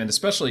team. And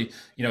especially,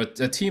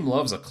 a team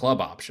loves a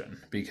club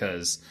option,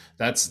 because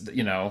that's,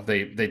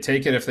 they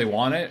take it if they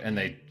want it, and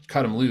they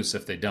cut him loose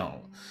if they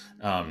don't.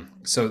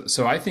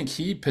 So I think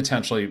he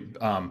potentially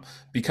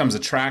becomes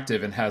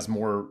attractive and has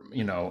more,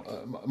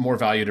 more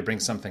value to bring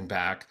something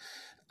back.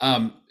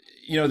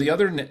 The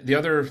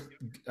other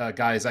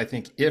guys, I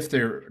think, if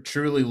they're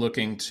truly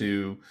looking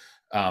to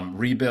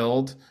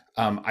rebuild,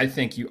 I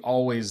think you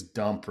always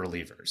dump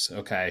relievers.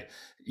 Okay,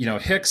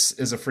 Hicks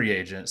is a free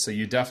agent, so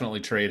you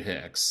definitely trade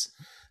Hicks.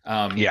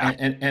 Yeah,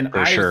 and for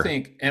I sure.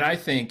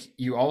 think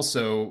you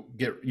also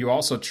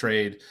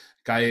trade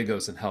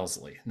Gallegos and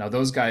Helsley. Now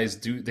those guys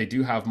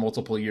do have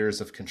multiple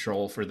years of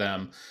control for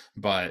them,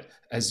 but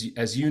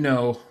as you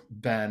know,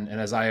 Ben,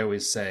 and as I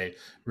always say,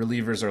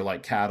 relievers are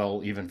like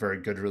cattle, even very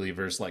good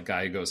relievers like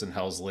Gallegos and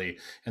Helsley,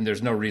 and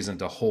there's no reason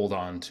to hold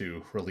on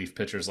to relief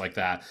pitchers like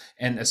that.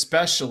 And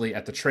especially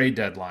at the trade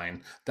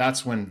deadline,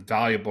 that's when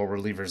valuable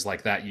relievers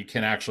like that you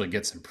can actually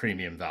get some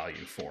premium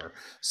value for.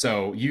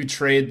 So you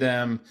trade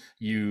them,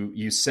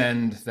 you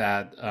send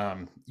that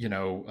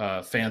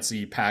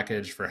fancy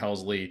package for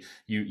Helsley,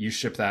 you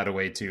ship that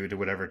away to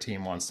whatever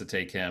team wants to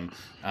take him.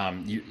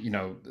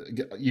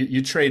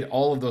 You trade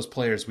all of those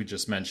players we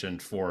just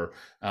mentioned for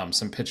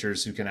some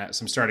pitchers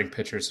some starting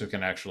pitchers who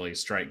can actually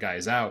strike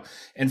guys out.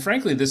 And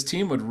frankly, this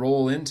team would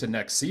roll into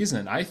next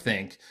season, I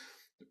think,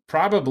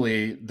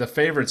 probably the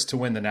favorites to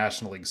win the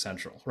National League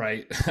Central,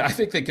 right? I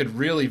think they could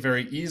really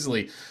very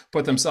easily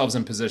put themselves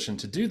in position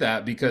to do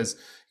that because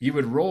you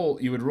would roll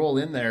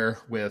in there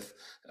with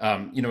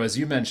as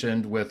you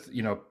mentioned, with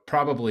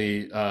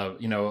probably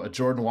a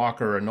Jordan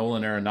Walker or a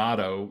Nolan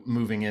Arenado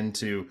moving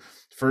into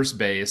first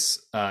base,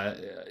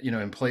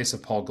 in place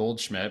of Paul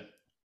Goldschmidt.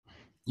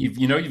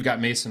 You've got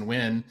Mason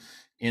Wynn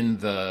in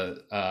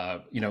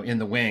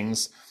the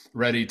wings,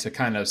 ready to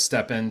kind of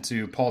step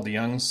into Paul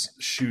DeYoung's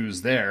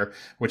shoes there,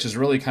 which is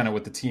really kind of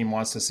what the team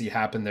wants to see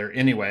happen there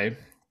anyway.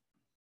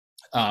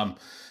 Um,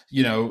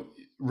 you know,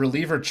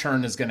 Reliever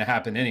churn is going to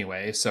happen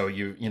anyway. So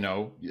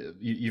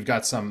you've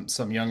got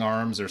some young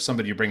arms or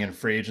somebody you bring in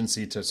free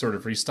agency to sort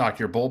of restock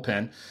your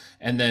bullpen,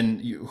 and then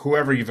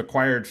whoever you've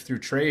acquired through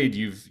trade,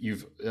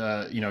 you've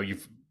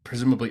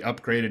presumably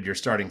upgraded your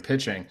starting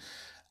pitching.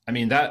 I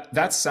mean,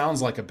 that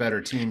sounds like a better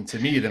team to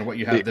me than what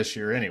you have this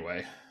year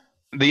anyway.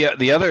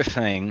 The other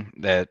thing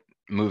that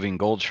moving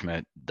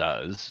Goldschmidt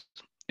does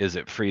is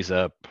it frees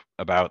up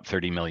about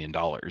 $30 million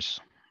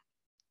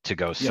to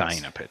go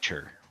sign a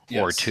pitcher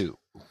or two.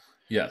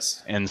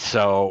 Yes. And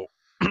so,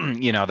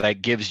 that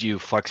gives you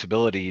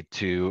flexibility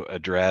to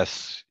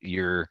address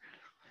your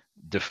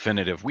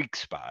definitive weak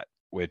spot,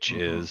 which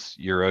is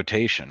your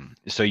rotation.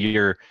 So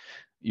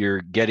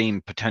you're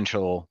getting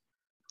potential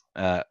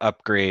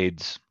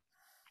upgrades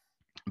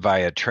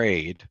via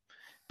trade,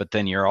 but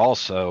then you're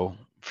also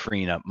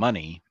freeing up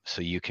money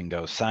so you can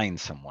go sign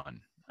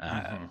someone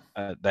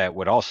that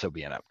would also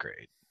be an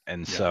upgrade.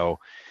 And so,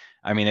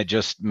 I mean, it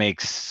just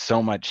makes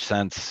so much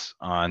sense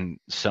on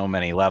so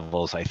many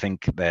levels. I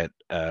think that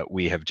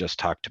we have just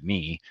talked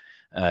me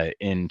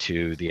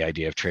into the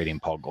idea of trading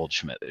Paul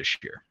Goldschmidt this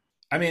year.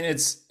 I mean,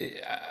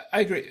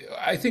 I agree.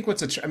 I think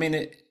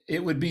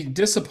it would be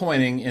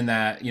disappointing in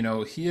that,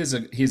 he's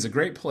a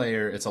great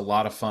player. It's a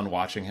lot of fun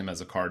watching him as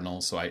a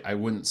Cardinal. So I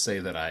wouldn't say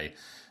that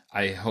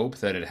I hope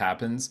that it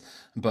happens,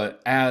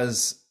 but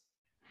as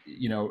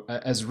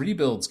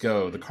rebuilds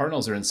go, the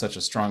Cardinals are in such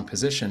a strong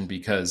position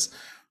because,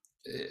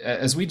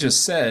 as we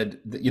just said,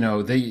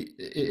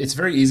 it's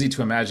very easy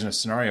to imagine a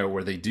scenario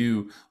where they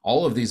do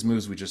all of these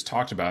moves we just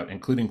talked about,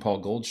 including Paul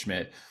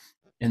Goldschmidt,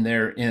 and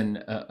they're in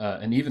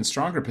an even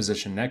stronger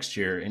position next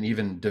year and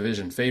even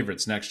division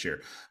favorites next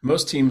year.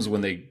 Most teams,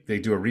 when they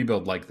do a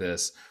rebuild like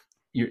this,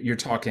 you're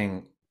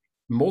talking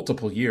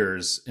multiple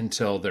years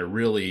until they're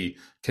really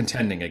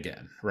contending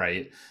again,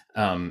 right?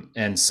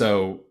 And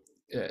so,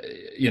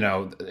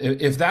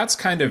 if that's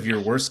kind of your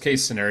worst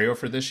case scenario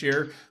for this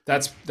year,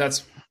 that's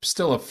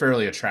still a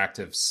fairly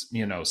attractive,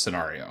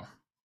 scenario.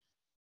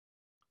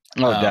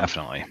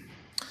 Definitely.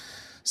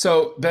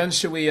 So, Ben,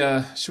 should we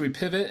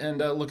pivot and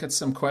look at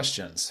some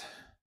questions?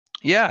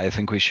 Yeah, I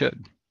think we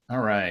should. All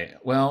right.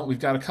 Well, we've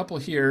got a couple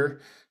here,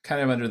 kind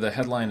of under the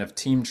headline of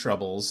team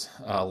troubles.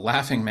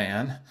 Laughing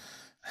Man,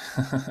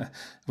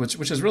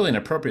 which is really an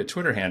appropriate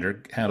Twitter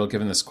handle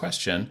given this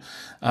question,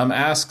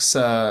 asks,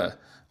 "Are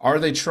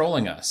they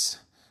trolling us?"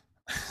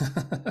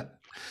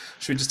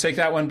 Should we just take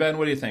that one, Ben?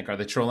 What do you think? Are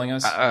they trolling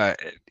us?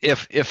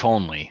 If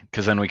only,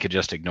 because then we could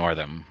just ignore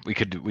them. We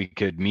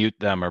could mute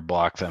them or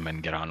block them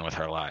and get on with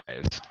our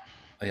lives.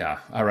 Yeah.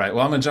 All right.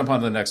 Well, I'm going to jump on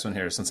to the next one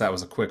here since that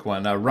was a quick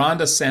one.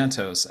 Rhonda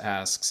Santos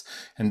asks,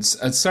 and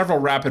several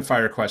rapid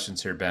fire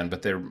questions here, Ben,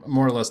 but they're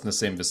more or less in the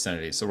same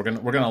vicinity. So we're going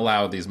to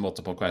allow these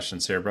multiple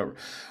questions here. But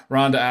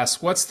Rhonda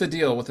asks, "What's the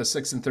deal with a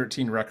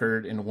 6-13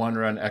 record in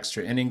one-run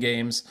extra inning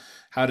games?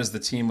 How does the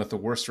team with the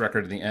worst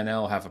record in the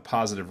NL have a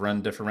positive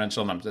run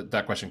differential?" And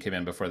that question came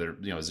in before they're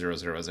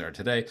 0-0 as they are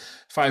today.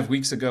 5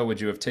 weeks ago, would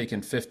you have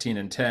taken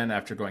 15-10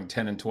 after going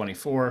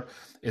 10-24?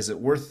 Is it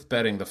worth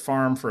betting the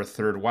farm for a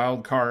third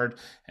wild card?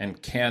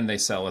 And can they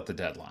sell at the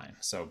deadline?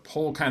 So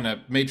whole kind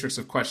of matrix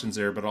of questions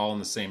there, but all in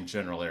the same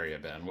general area,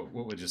 Ben.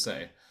 What would you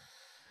say?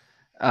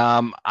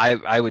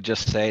 I would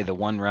just say the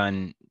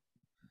one-run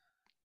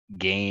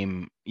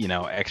game,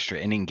 extra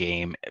inning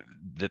game,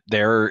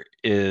 there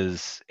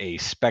is a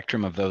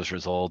spectrum of those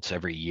results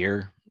every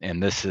year,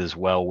 and this is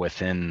well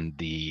within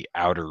the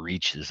outer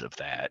reaches of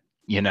that.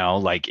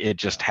 Like it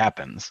just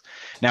happens.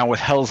 Now with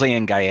Helsley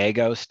and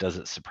Gallegos, does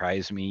it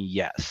surprise me?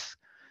 Yes.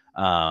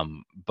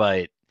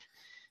 But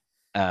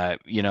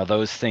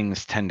those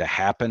things tend to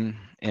happen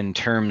in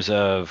terms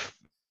of,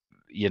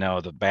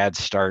 the bad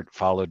start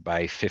followed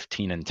by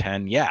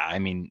 15-10. Yeah, I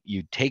mean,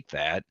 you take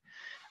that.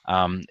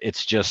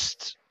 It's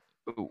just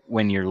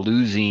when you're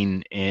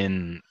losing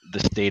in the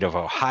state of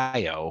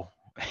Ohio,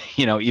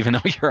 even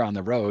though you're on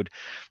the road,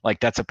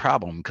 like that's a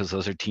problem because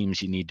those are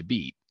teams you need to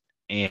beat.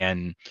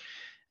 And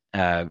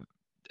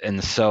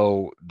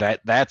so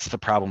that's the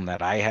problem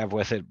that I have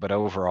with it. But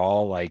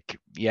overall, like,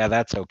 yeah,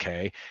 that's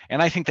okay.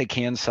 And I think they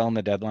can sell in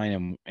the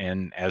deadline.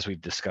 And as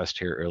we've discussed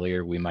here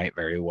earlier, we might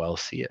very well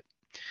see it.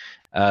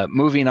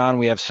 Moving on,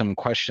 we have some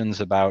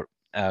questions about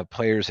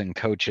players and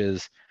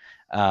coaches.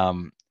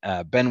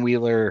 Ben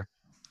Wheeler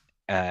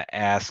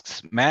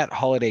asks, "Matt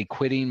Holliday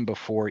quitting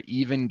before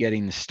even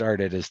getting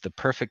started is the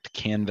perfect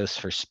canvas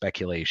for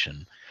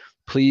speculation.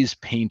 Please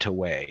paint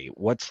away.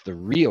 What's the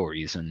real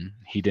reason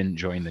he didn't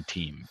join the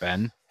team?"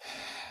 Ben?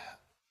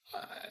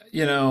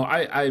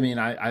 I mean,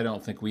 I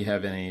don't think we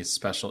have any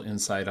special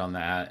insight on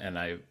that.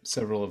 And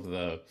several of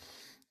the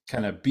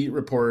kind of beat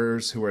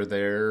reporters who are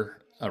there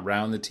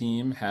around the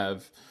team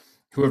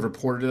who have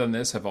reported on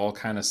this have all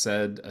kind of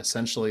said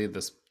essentially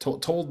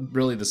told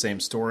really the same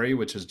story,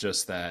 which is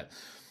just that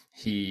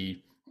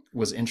he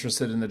was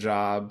interested in the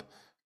job,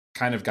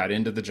 kind of got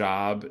into the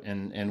job,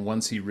 and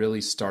once he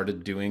really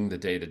started doing the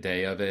day to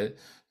day of it,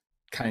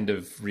 kind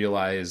of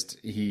realized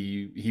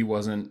he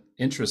wasn't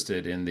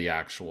interested in the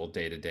actual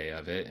day to day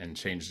of it and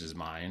changed his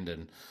mind.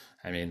 And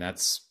I mean,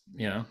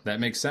 that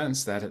makes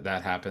sense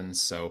that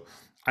happens. So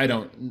I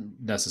don't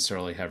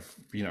necessarily have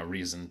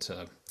reason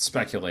to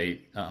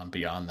speculate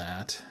beyond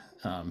that.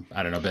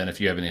 I don't know, Ben, if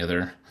you have any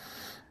other.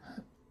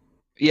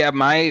 Yeah,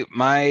 my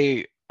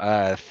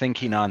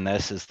thinking on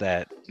this is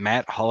that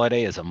Matt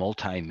Holliday is a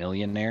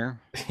multi-millionaire.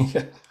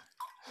 Yeah.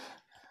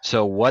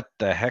 So what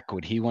the heck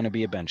would he want to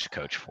be a bench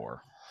coach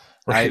for?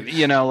 Right.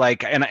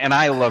 And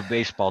I love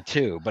baseball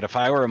too, but if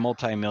I were a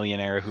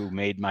multi-millionaire who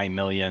made my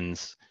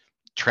millions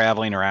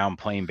traveling around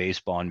playing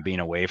baseball and being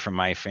away from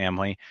my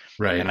family,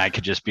 Right. and I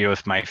could just be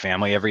with my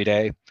family every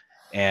day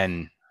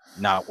and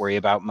not worry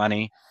about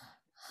money,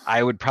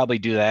 I would probably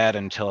do that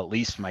until at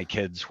least my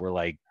kids were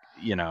like,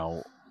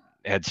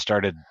 had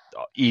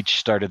each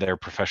started their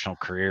professional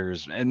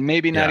careers, and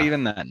maybe not Yeah.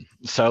 even then.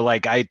 So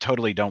like, I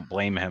totally don't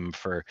blame him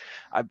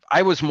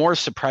I was more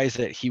surprised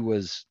that he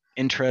was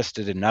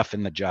interested enough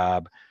in the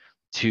job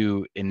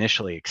to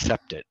initially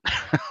accept it.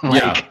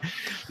 Yeah.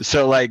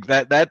 So like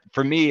that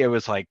for me, it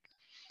was like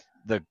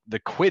the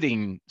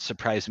quitting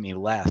surprised me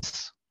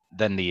less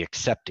than the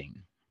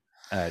accepting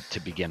to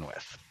begin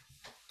with.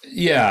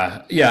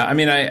 Yeah, yeah. I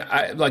mean,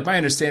 I like my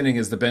understanding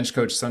is the bench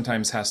coach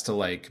sometimes has to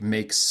like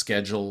make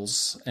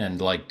schedules and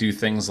like do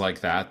things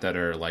like that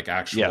are like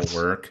actual Yes.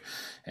 work.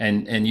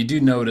 And you do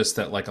notice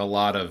that like a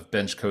lot of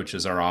bench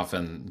coaches are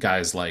often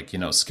guys like,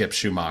 Skip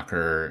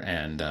Schumacher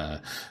and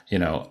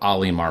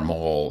Ali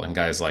Marmol and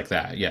guys like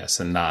that. Yes,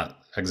 and not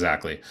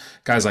exactly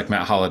guys like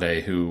Matt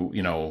Holliday who,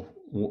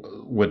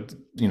 would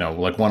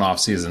like one off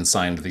season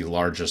signed the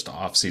largest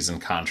off season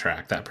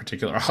contract that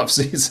particular off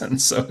season.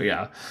 So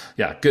yeah,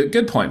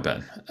 good point,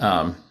 Ben.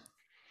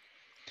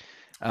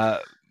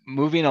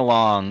 Moving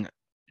along,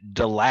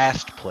 the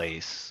last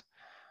place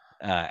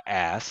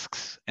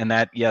asks, and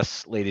that,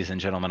 yes, ladies and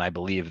gentlemen, I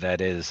believe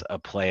that is a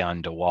play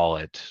on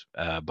DeWallet,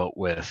 but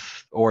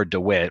or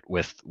DeWitt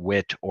with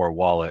wit or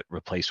wallet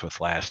replaced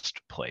with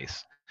last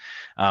place.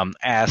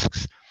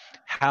 Asks,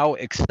 how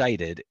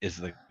excited is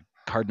the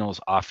Cardinals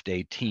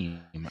off-day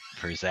team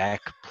for Zach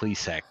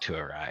Plesac to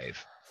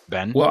arrive?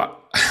 Ben? Well,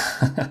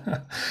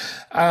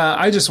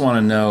 I just want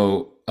to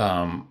know.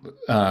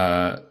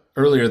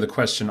 Earlier, the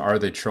question, "Are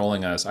they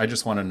trolling us?" I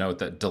just want to note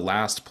that the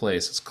last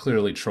place is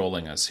clearly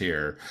trolling us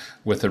here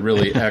with a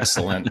really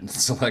excellent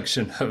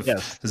selection of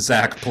Yes.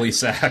 Zach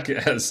Plesac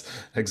as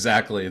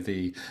exactly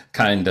the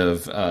kind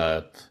of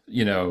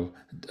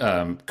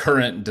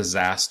current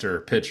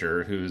disaster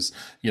pitcher who's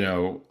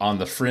on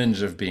the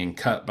fringe of being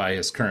cut by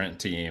his current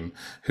team,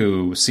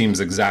 who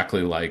seems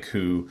exactly like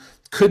who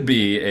could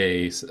be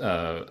a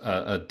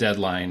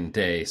deadline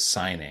day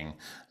signing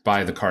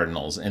by the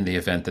Cardinals in the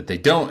event that they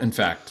don't, in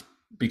fact,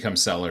 become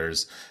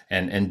sellers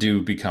and do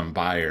become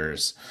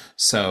buyers.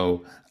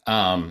 So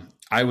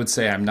I would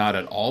say I'm not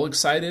at all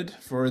excited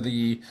for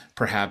the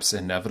perhaps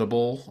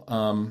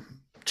inevitable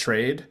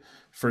trade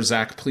for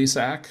Zach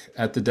Plesac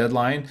at the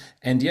deadline.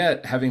 And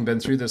yet, having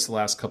been through this the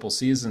last couple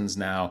seasons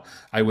now,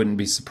 I wouldn't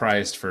be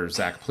surprised for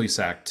Zach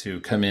Plesac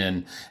to come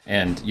in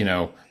and,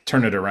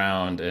 turn it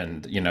around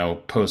and,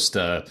 post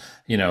a,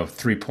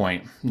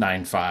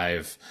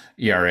 3.95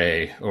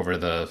 ERA over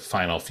the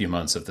final few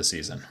months of the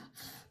season.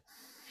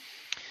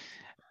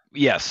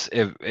 Yes,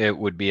 it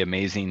would be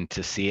amazing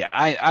to see.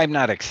 I'm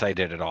not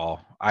excited at all.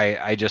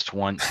 I just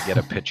want to get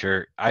a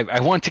pitcher. I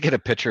want to get a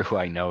pitcher who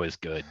I know is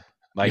good,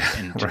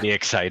 and to be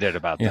excited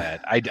about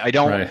that. I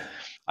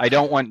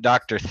don't want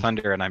Dr.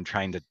 Thunder, and I'm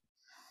trying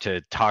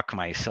to talk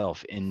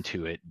myself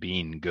into it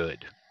being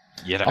good.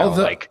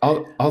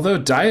 Although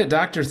Diet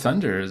Dr.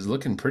 Thunder is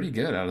looking pretty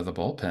good out of the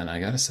bullpen, I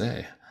gotta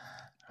say.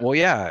 Well,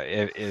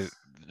 yeah.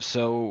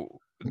 So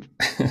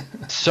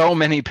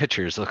many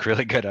pitchers look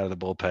really good out of the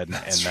bullpen,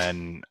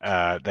 and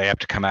then they have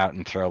to come out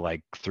and throw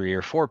like 3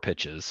 or 4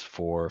 pitches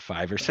for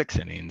 5 or 6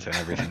 innings, and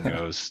everything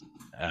goes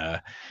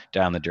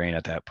down the drain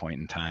at that point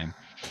in time.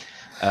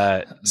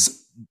 Go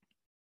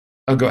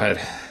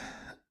ahead.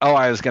 Oh,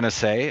 I was going to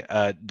say,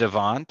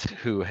 Devant,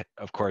 who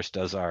of course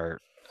does our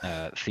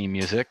theme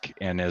music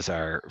and is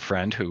our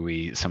friend who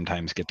we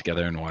sometimes get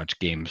together and watch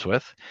games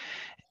with,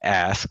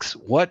 asks,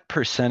 what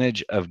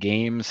percentage of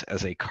games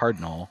as a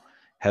Cardinal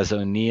has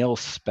O'Neill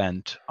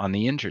spent on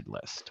the injured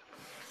list?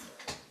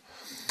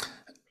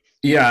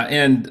 Yeah,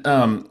 and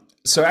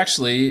so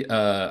actually,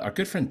 our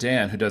good friend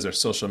Dan, who does our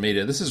social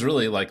media, this is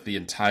really like the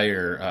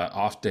entire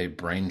off-day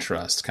brain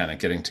trust kind of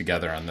getting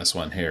together on this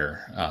one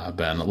here,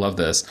 Ben. I love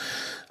this.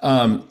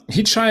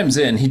 He chimes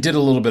in. He did a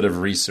little bit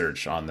of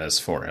research on this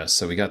for us,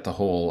 so we got the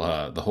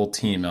whole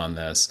team on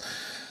this.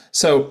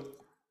 So,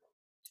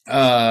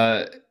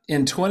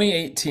 in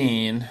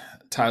 2018,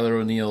 Tyler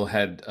O'Neill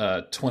had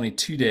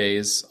 22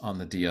 days on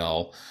the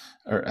DL,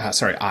 or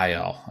sorry,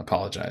 IL.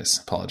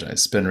 Apologize.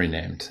 It's been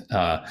renamed.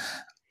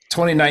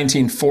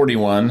 2019,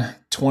 41,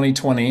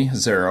 2020,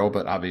 0,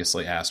 but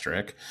obviously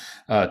asterisk.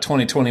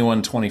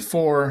 2021,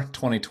 24,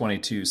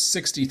 2022,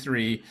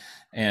 63,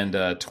 and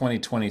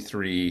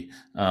 2023,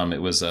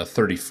 it was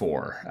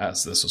 34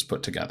 as this was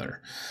put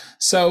together.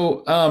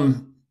 So, I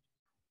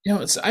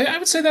would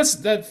say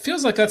that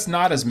feels like that's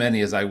not as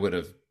many as I would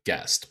have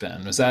guessed,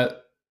 Ben. Is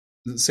that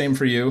the same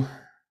for you?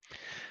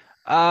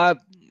 Uh,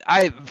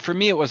 for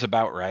me, it was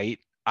about right.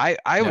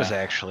 I was Yeah.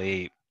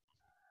 actually,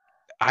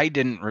 I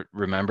didn't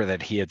remember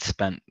that he had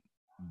spent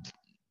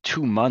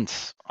 2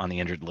 months on the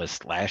injured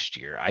list last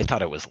year. I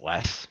thought it was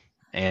less.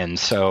 And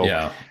so,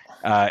 Yeah.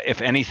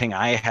 if anything,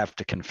 I have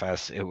to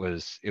confess it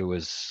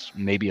was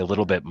maybe a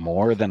little bit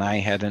more than I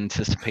had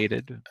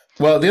anticipated.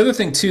 Well, the other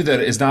thing too that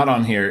is not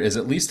on here is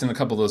at least in a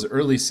couple of those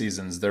early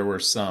seasons, there were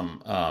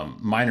some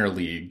minor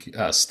league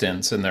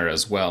stints in there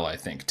as well. I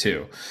think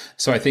too.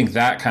 So I think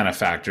that kind of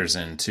factors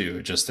in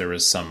too. Just there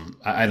was some,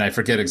 and I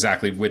forget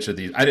exactly which of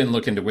these. I didn't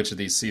look into which of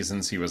these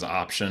seasons he was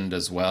optioned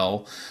as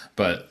well,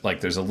 but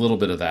like there's a little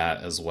bit of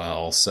that as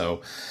well.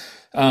 So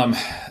um,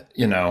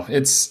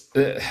 it's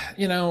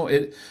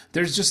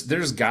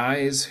there's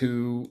guys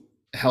who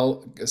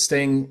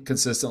staying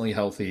consistently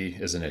healthy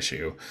is an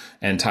issue,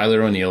 and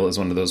Tyler O'Neill is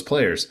one of those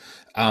players.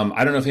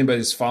 I don't know if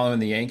anybody's following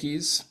the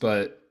Yankees,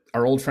 but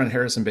our old friend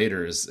Harrison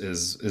Bader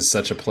is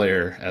such a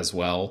player as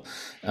well.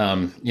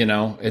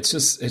 It's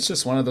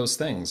just one of those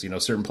things.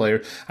 Certain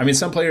players. I mean,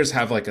 some players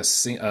have like a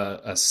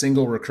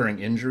single recurring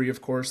injury,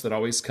 of course, that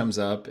always comes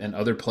up, and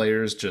other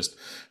players just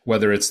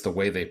whether it's the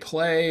way they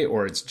play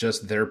or it's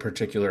just their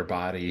particular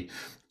body,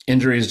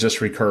 injuries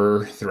just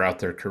recur throughout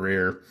their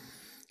career.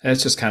 And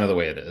it's just kind of the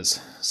way it is.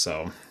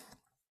 So,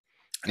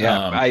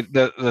 Yeah,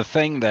 the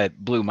thing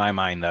that blew my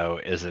mind though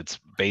is it's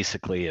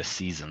basically a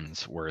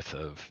season's worth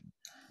of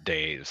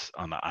days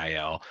on the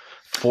IL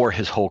for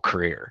his whole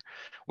career,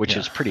 which yeah,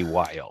 is pretty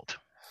wild.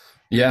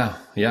 yeah.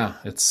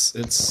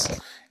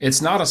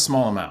 It's not a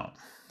small amount.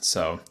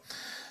 So,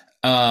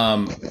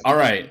 all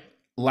right.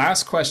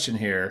 Last question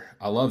here.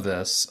 I love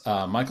this.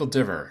 Michael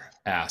Diver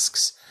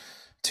asks,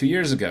 2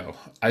 years ago,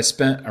 I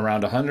spent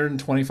around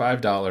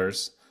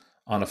 $125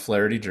 on a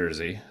Flaherty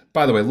jersey.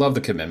 By the way, love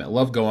the commitment.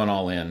 Love going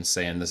all in,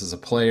 saying this is a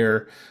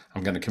player.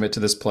 I'm going to commit to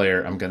this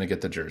player. I'm going to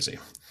get the jersey.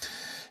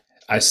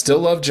 I still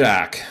love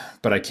Jack,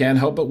 but I can't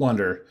help but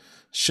wonder,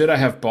 should I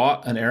have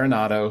bought an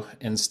Arenado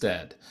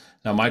instead?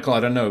 Now, Michael, I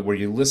don't know. Were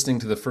you listening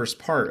to the first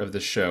part of the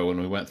show when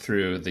we went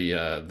through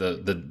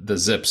the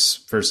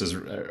Zips versus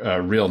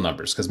real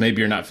numbers? Because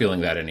maybe you're not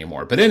feeling that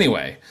anymore. But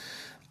anyway,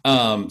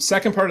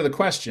 second part of the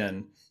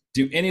question: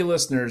 do any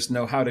listeners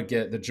know how to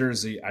get the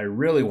jersey I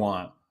really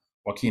want,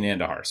 Joaquin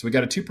Andahar? So we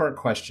got a two-part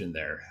question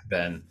there,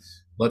 Ben.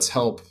 Let's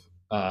help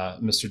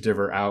Mr.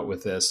 Diver out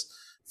with this.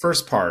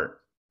 First part: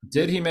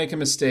 did he make a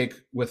mistake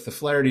with the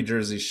Flaherty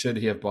jersey? Should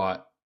he have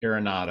bought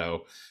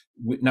Arenado?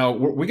 Now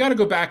we got to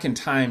go back in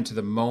time to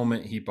the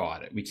moment he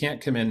bought it. We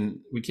can't come in.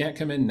 We can't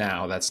come in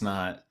now. That's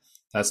not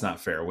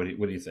fair. What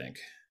do you think?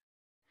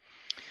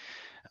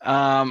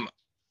 Um,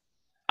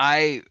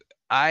 I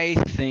I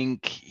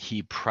think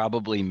he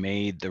probably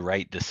made the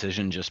right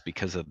decision just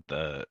because of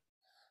the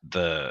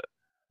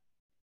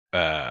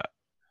uh,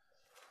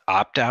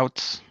 opt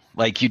outs.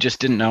 Like you just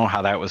didn't know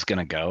how that was going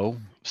to go.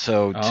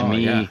 So Oh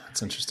yeah,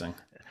 that's interesting.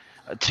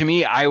 to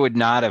me, I would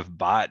not have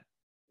bought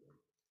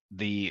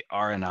the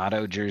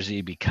Arenado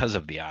jersey because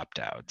of the opt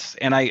outs.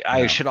 And I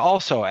Yeah. should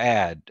also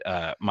add,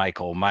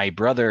 Michael, my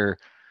brother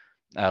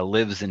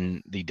lives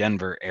in the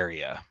Denver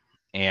area,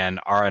 and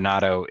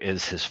Arenado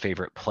is his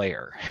favorite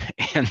player.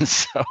 And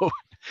so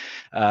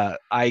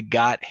I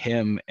got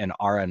him an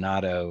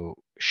Arenado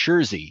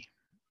jersey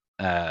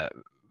uh,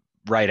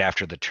 right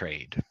after the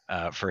trade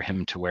for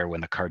him to wear when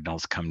the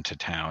Cardinals come to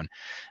town.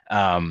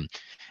 Um,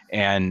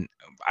 and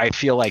I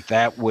feel like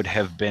that would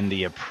have been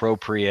the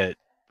appropriate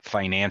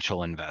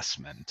financial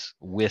investment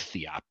with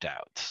the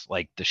opt-outs,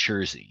 like the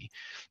jersey.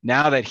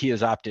 Now that he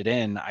has opted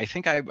in, I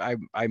think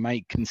I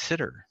might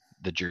consider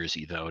the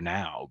jersey though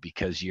now,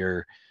 because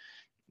you're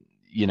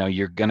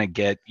gonna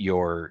get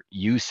your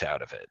use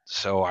out of it.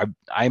 So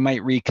I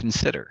might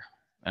reconsider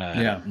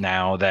Yeah.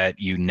 now that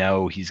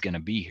he's gonna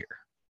be here.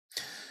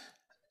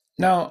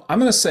 Now, I'm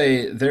going to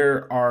say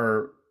there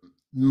are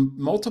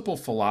multiple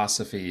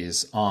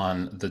philosophies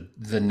on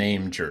the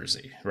name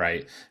jersey,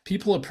 right?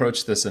 People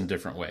approach this in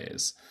different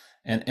ways.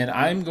 And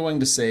I'm going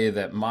to say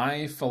that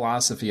my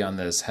philosophy on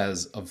this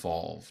has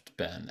evolved,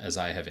 Ben, as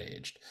I have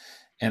aged.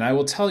 And I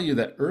will tell you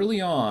that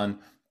early on,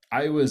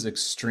 I was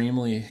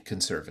extremely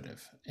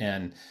conservative.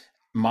 And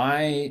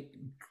my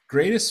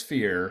greatest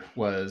fear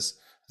was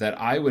that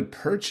I would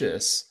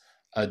purchase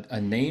a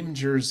name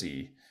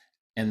jersey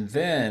and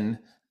then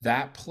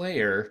that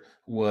player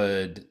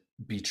would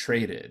be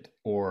traded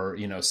or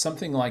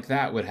something like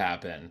that would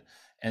happen,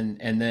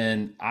 and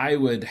then I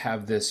would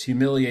have this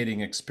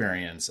humiliating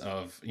experience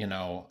of,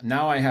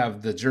 now I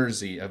have the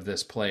jersey of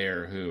this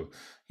player who,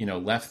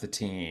 left the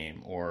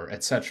team, or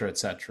et cetera, et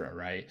cetera,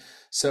 right?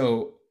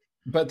 So,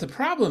 but the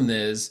problem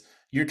is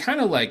you're kind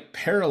of like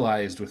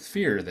paralyzed with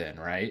fear then,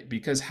 right?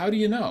 Because how do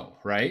you know,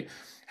 right?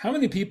 How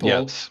many people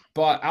Yes.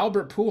 bought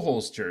Albert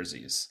Pujols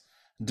jerseys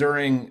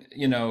during,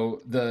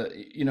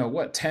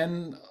 what,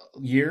 10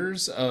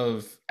 years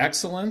of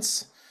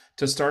excellence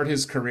to start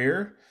his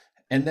career?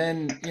 And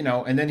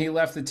then he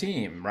left the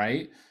team,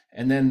 right?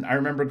 And then I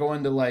remember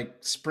going to like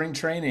spring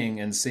training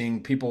and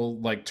seeing people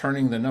like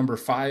turning the number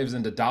fives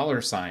into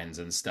dollar signs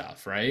and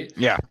stuff, right?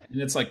 Yeah.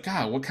 And it's like,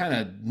 God, what kind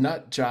of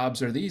nut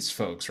jobs are these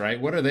folks, right?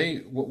 What are they,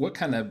 what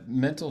kind of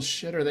mental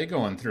shit are they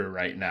going through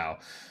right now?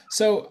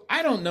 So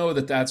I don't know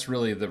that that's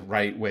really the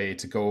right way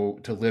to go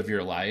to live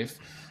your life.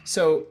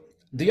 So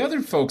the other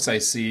folks I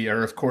see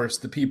are, of course,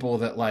 the people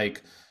that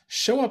like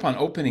show up on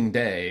opening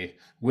day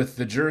with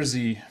the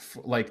jersey,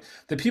 like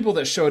the people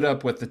that showed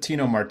up with the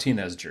Tino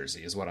Martinez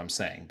jersey, is what I'm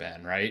saying,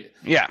 Ben, right?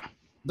 Yeah.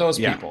 Those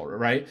Yeah. people,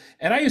 right?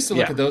 And I used to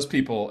look Yeah. at those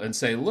people and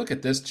say, look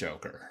at this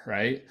joker,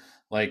 right?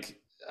 Like,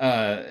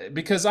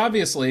 because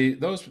obviously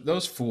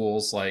those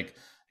fools, like,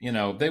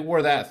 they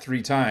wore that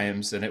 3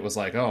 times, and it was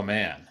like, oh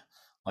man,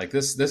 like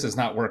this is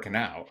not working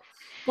out.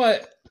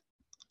 But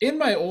in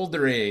my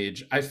older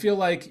age, I feel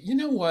like, you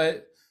know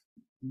what?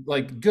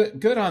 Like,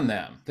 good on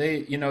them.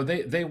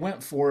 They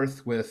went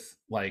forth with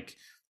like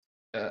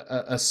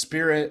a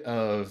spirit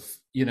of,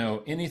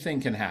 anything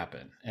can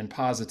happen, and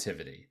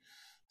positivity.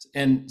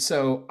 And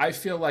so I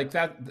feel like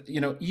that,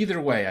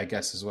 either way, I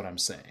guess is what I'm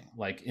saying.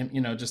 Like,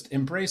 just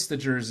embrace the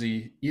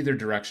jersey either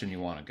direction you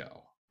want to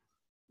go.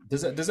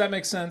 Does that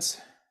make sense?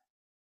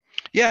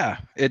 Yeah,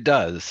 it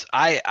does.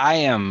 I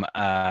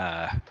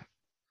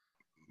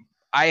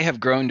have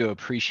grown to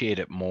appreciate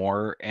it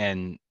more,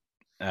 and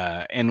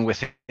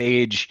with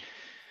age,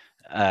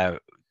 uh,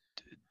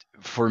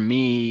 for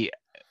me,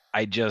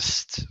 I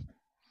just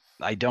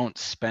I don't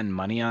spend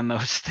money on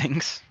those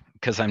things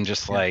because I'm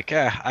just Yeah. like,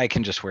 I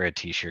can just wear a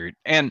t-shirt.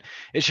 And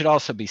it should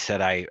also be said,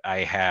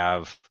 I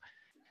have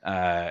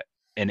uh,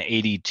 an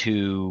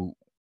 82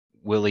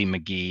 Willie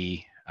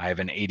McGee. I have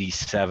an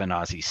 87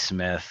 Ozzie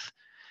Smith.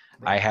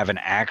 I Right. have an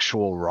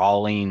actual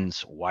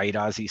Rawlings white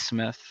Ozzie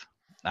Smith.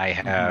 I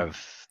Mm-hmm.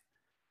 have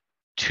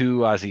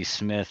two Ozzie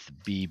Smith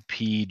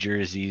BP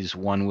jerseys,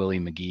 one Willie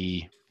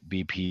McGee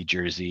BP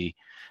jersey,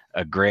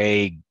 a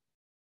gray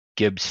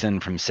Gibson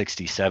from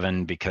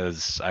 '67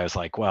 because I was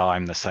like, well,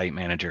 I'm the site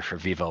manager for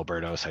Viva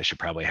Alberto, so I should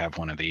probably have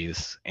one of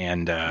these.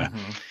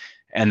 Mm-hmm.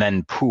 And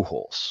then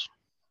Pujols.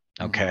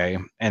 Mm-hmm. Okay.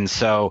 And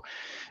so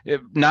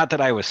not that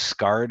I was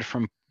scarred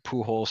from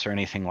Pujols or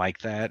anything like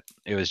that.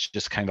 It was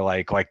just kind of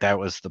like that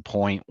was the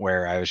point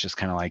where I was just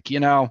kind of like,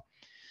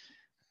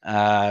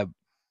 uh,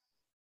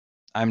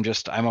 I'm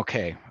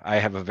okay. I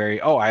have I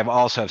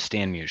also have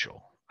Stan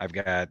Musial. I've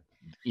got,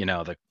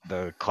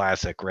 the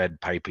classic red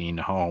piping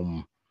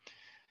home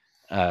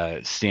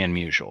Stan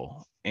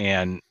Musial.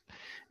 And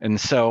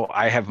so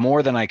I have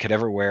more than I could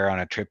ever wear on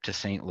a trip to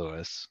St.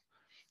 Louis.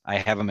 I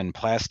have them in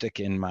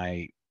plastic in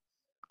my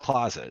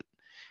closet,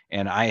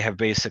 and I have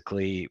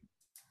basically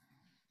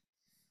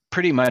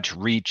pretty much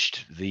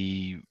reached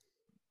the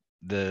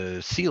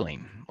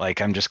ceiling.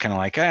 Like I'm just kind of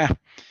like,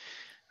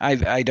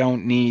 I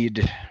don't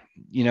need,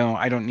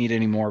 I don't need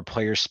any more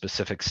player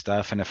specific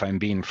stuff. And if I'm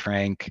being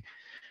frank,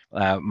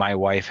 my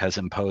wife has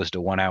imposed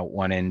a 1 out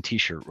 1 in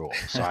t-shirt rule,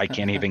 so I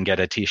can't even get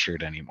a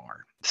t-shirt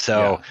anymore.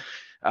 So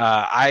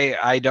Yeah.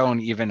 I don't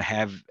even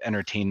have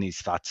entertain these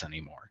thoughts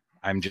anymore.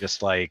 I'm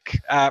just like,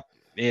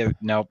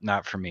 nope,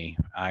 not for me.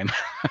 I'm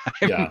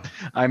Yeah.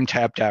 I'm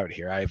tapped out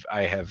here.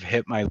 I have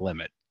hit my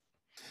limit.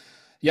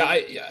 Yeah,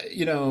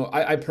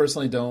 I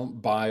personally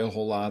don't buy a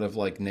whole lot of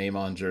like name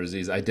on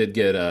jerseys. I did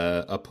get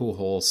a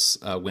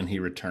Pujols when he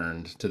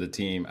returned to the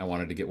team. I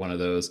wanted to get one of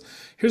those.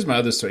 Here's my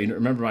other story.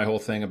 Remember my whole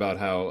thing about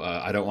how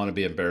I don't want to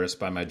be embarrassed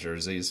by my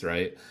jerseys,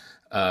 right?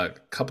 A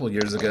couple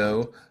years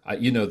ago,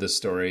 you know this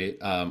story.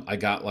 I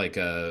got like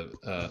a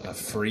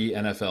free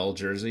NFL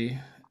jersey,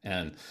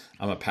 and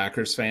I'm a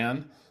Packers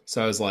fan,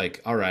 so I was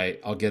like, all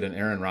right, I'll get an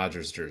Aaron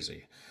Rodgers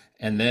jersey.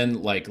 And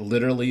then, like,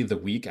 literally the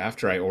week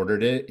after I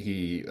ordered it,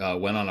 he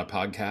went on a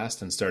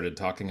podcast and started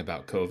talking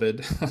about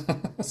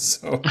COVID.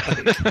 So,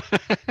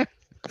 like,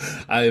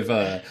 I've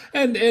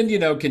and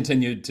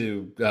continued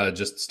to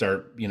just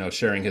start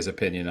sharing his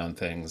opinion on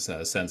things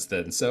since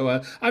then.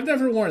 So I've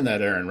never worn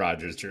that Aaron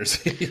Rodgers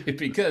jersey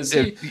because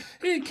if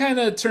he kind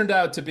of turned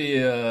out to be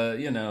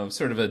a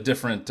sort of a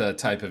different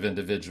type of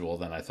individual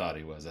than I thought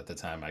he was at the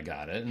time I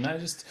got it, and I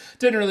just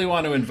didn't really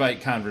want to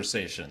invite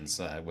conversations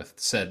with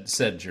said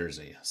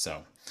jersey.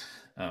 So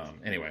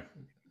anyway,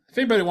 if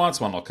anybody wants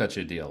one, I'll cut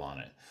you a deal on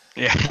it.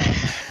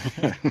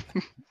 Yeah.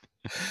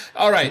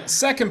 All right,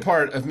 second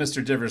part of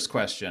Mr. Diver's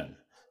question.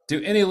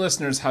 Do any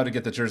listeners how to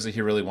get the jersey he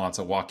really wants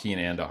a Joaquin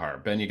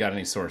Andahar? Ben, you got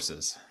any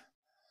sources?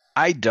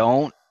 I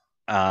don't,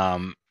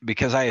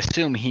 because I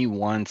assume he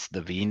wants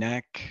the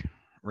V-neck,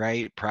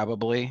 right?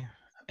 Probably.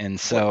 And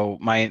What? so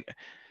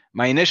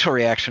my initial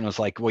reaction was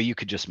like, well, you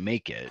could just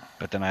make it.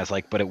 But then I was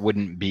like, but it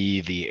wouldn't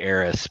be the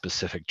era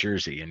specific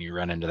jersey. And you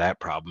run into that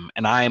problem.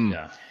 And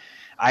Yeah.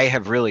 I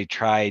have really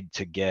tried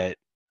to get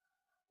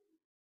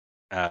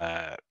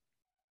uh,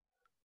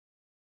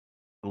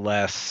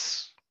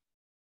 less,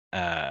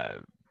 uh,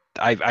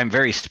 I'm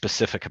very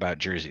specific about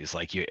jerseys.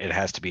 Like it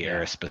has to be Yeah.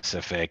 era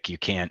specific. You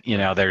can't,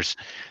 Right.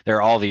 there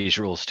are all these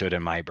rules to it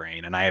in my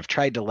brain. And I have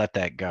tried to let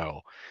that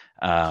go.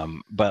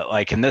 But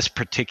like in this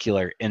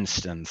particular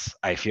instance,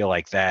 I feel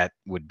like that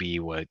would be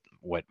what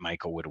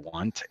Michael would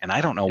want. And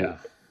I don't know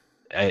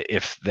Yeah.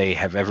 if they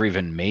have ever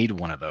even made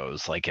one of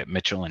those, like at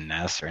Mitchell and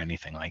Ness or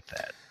anything like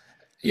that.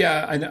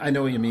 Yeah, I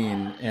know what you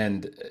mean.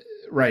 And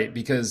right,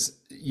 because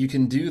you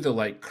can do the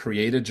like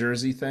create a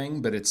jersey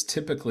thing, but it's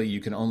typically you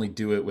can only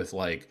do it with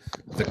like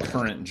the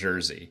current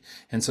jersey.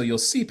 And so you'll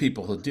see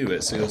people who do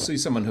it. So you'll see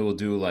someone who will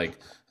do like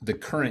the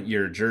current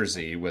year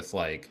jersey with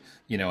like,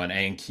 an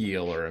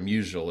Ankiel or a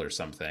Musial or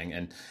something.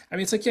 And I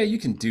mean, it's like, yeah, you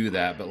can do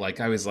that. But like,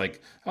 I was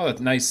like, oh, that's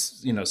nice,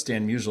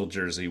 Stan Musial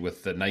jersey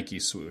with the Nike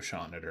swoosh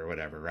on it or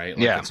whatever, right?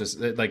 Like, Yeah. it's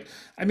just like,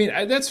 I mean,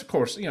 that's of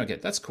course, again,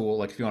 that's cool.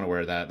 Like, if you want to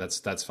wear that,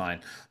 that's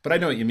fine. But I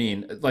know what you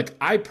mean. Like,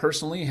 I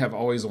personally have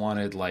always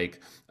wanted like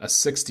a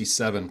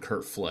 '67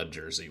 Kurt Flood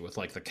jersey with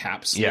like the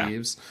cap Yeah.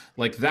 sleeves.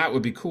 Like that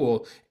would be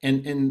cool.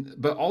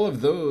 But all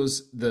of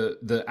those,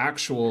 the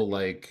actual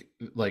like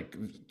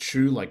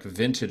true like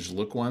vintage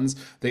look ones,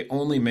 they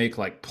only make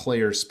like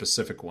player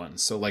specific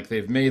ones. So like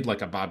they've made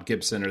like a Bob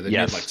Gibson, or they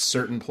made like Yes.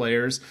 certain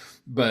players,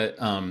 but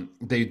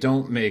they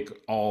don't make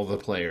all the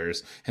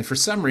players. And for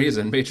some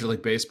reason, Major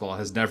League Baseball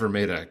has never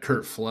made a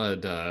Kurt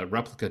Flood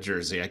replica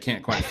jersey. I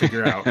can't quite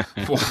figure out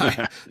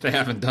why they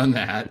haven't done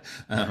that.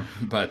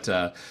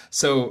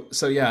 So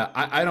yeah,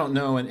 I don't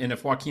know. And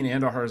if Joaquin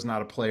Andujar is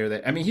not a player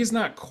that, I mean, he's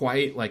not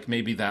quite like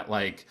maybe that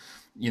like,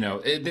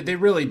 they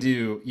really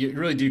do. You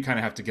really do kind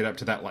of have to get up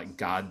to that like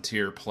god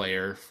tier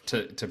player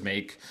to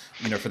make,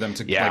 for them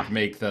to Yeah. like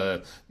make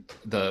the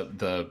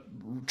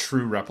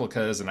true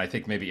replicas. And I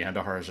think maybe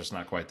Andahar is just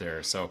not quite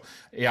there. So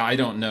yeah, I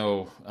don't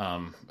know.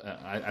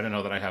 I don't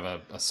know that I have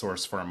a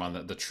source for him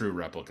on the true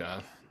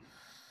replica.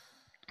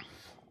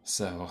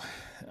 So,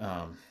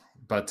 um,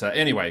 but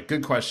anyway,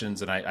 good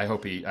questions, and I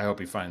hope he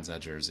finds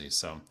that jersey.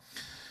 So.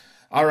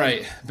 All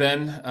right,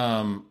 Ben.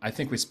 I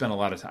think we spent a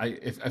lot of time.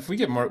 If we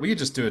get more, we could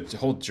just do a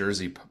whole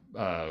jersey,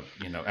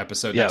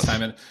 episode next Yes.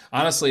 time. And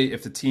honestly,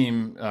 if the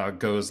team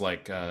goes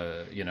like,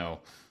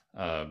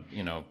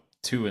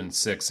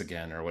 2-6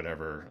 again or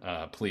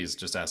whatever, please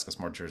just ask us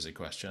more jersey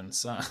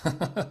questions.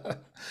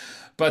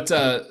 But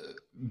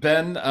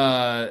Ben,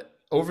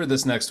 over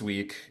this next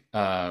week,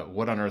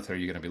 what on earth are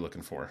you going to be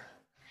looking for?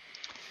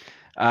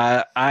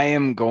 I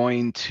am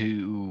going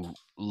to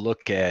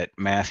look at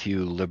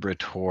Matthew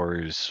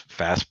Liberatore's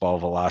fastball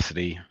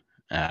velocity,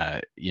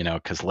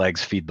 because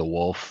legs feed the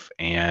wolf,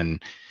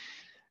 and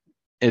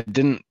it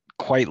didn't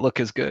quite look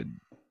as good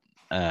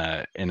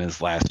in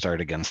his last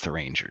start against the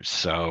Rangers.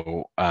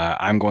 So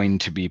I'm going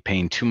to be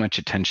paying too much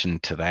attention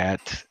to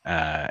that,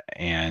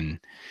 and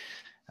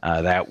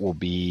that will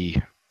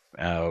be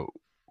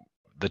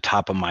the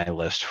top of my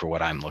list for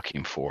what I'm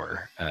looking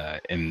for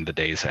in the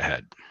days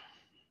ahead.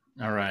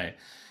 All right.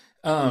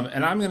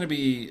 And I'm going to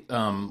be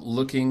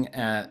looking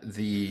at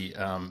the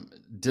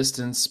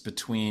distance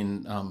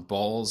between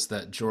balls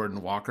that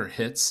Jordan Walker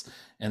hits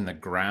and the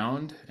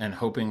ground, and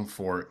hoping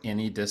for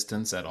any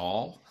distance at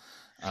all.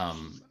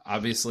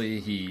 Obviously,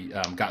 he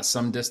got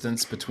some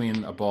distance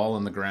between a ball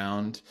and the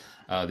ground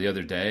the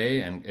other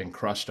day, and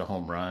crushed a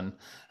home run.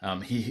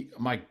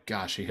 My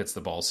gosh, he hits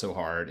the ball so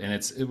hard,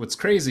 and what's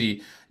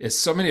crazy is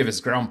so many of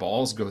his ground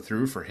balls go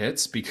through for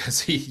hits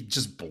because he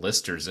just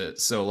blisters it.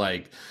 So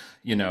like,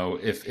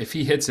 if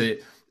he hits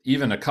it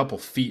even a couple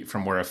feet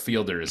from where a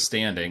fielder is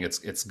standing,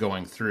 it's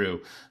going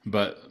through.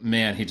 But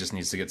man, he just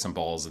needs to get some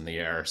balls in the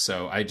air.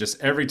 So I just,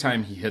 every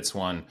time he hits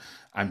one,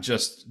 I'm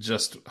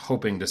just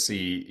hoping to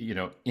see,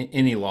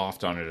 any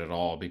loft on it at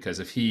all, because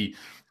if he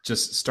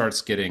just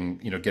starts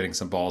getting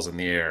some balls in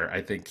the air,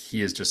 I think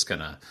he is just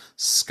gonna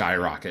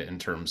skyrocket in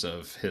terms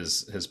of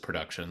his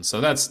production.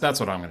 So that's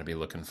what I'm going to be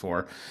looking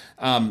for.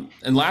 And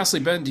lastly,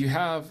 Ben, do you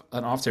have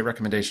an off day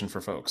recommendation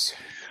for folks?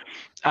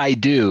 I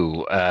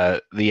do.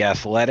 The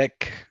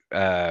Athletic,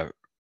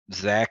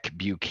 Zach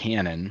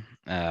Buchanan,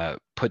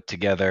 put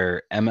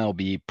together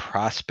MLB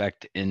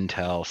prospect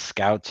intel,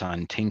 scouts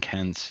on Tink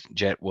Hence,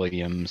 Jet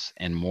Williams,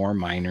 and more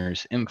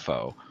minors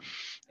info.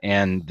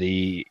 And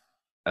the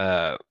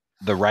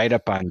write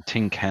up on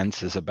Tink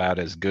Hence is about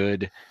as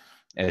good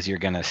as you're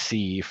going to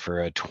see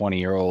for a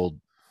 20-year-old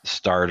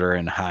starter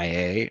in high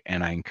A,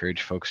 and I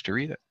encourage folks to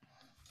read it.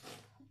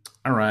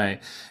 All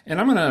right, and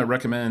I'm going to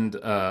recommend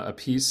a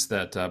piece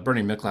that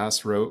Bernie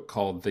Miklas wrote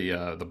called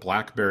the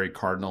Blackberry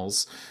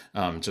Cardinals,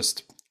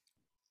 just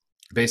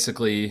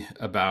basically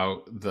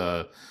about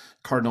the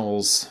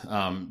Cardinals,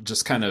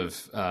 just kind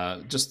of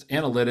just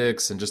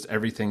analytics and just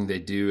everything they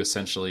do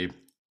essentially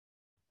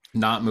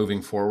not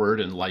moving forward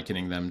and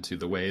likening them to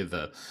the way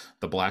the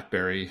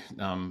BlackBerry,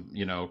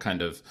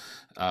 kind of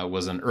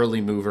was an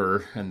early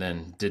mover and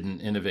then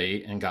didn't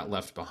innovate and got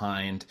left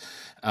behind.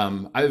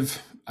 I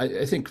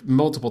think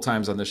multiple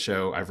times on this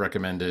show I've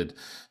recommended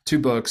two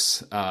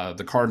books: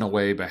 The Cardinal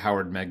Way by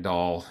Howard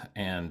Megdal,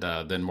 and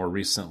then more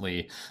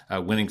recently,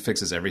 Winning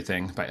Fixes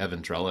Everything by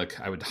Evan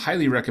Drellich. I would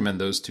highly recommend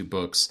those two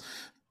books.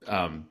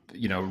 Because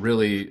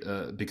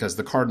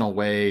The Cardinal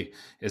Way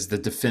is the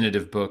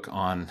definitive book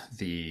on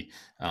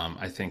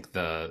I think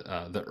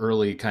the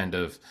early kind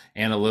of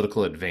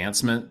analytical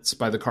advancements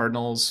by the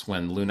Cardinals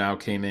when Lunau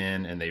came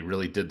in and they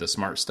really did the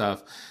smart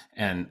stuff.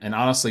 And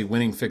honestly,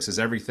 Winning Fixes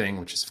Everything,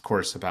 which is of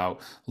course about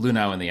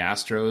Lunau and the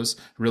Astros,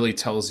 really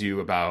tells you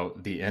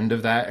about the end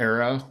of that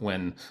era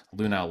when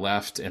Lunau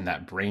left and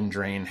that brain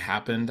drain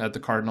happened at the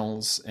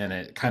Cardinals. And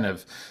it kind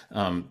of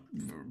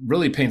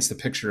really paints the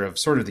picture of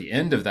sort of the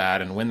end of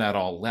that and when that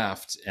all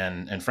left.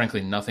 And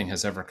frankly, nothing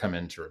has ever come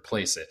in to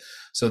replace it.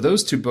 So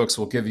those two books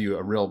will give you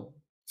a real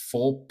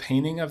full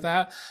painting of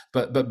that,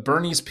 but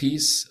Bernie's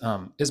piece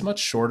is much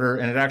shorter,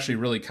 and it actually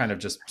really kind of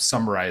just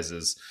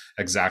summarizes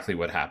exactly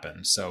what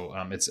happened. So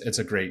it's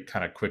a great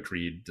kind of quick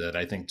read that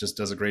I think just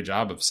does a great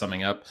job of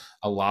summing up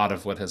a lot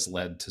of what has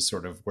led to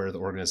sort of where the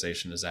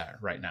organization is at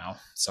right now.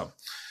 So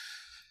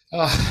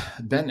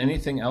Ben,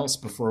 anything else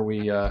before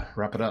we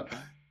wrap it up?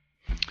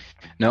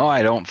 No,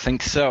 I don't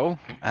think so.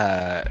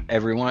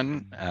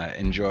 Everyone,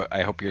 enjoy.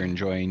 I hope you're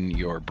enjoying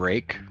your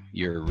break,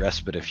 your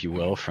respite, if you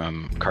will,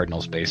 from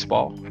Cardinals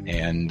baseball.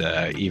 And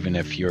even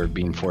if you're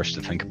being forced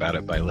to think about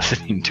it by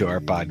listening to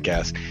our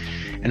podcast,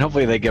 and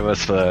hopefully they give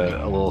us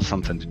a little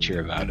something to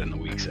cheer about in the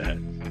weeks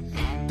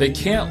ahead. They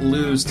can't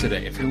lose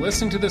today. If you're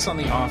listening to this on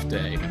the off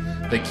day,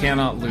 they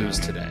cannot lose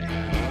today.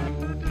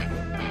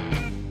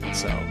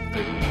 So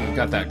we've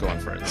got that going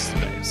for us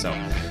today. So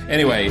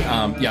anyway,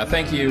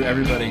 thank you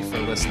everybody for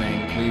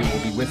listening. We will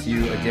be with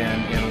you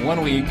again in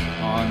 1 week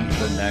on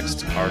the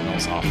next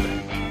Cardinals Off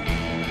Day.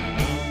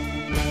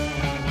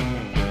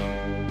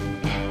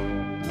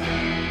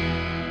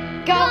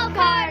 Go,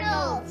 Cardinals!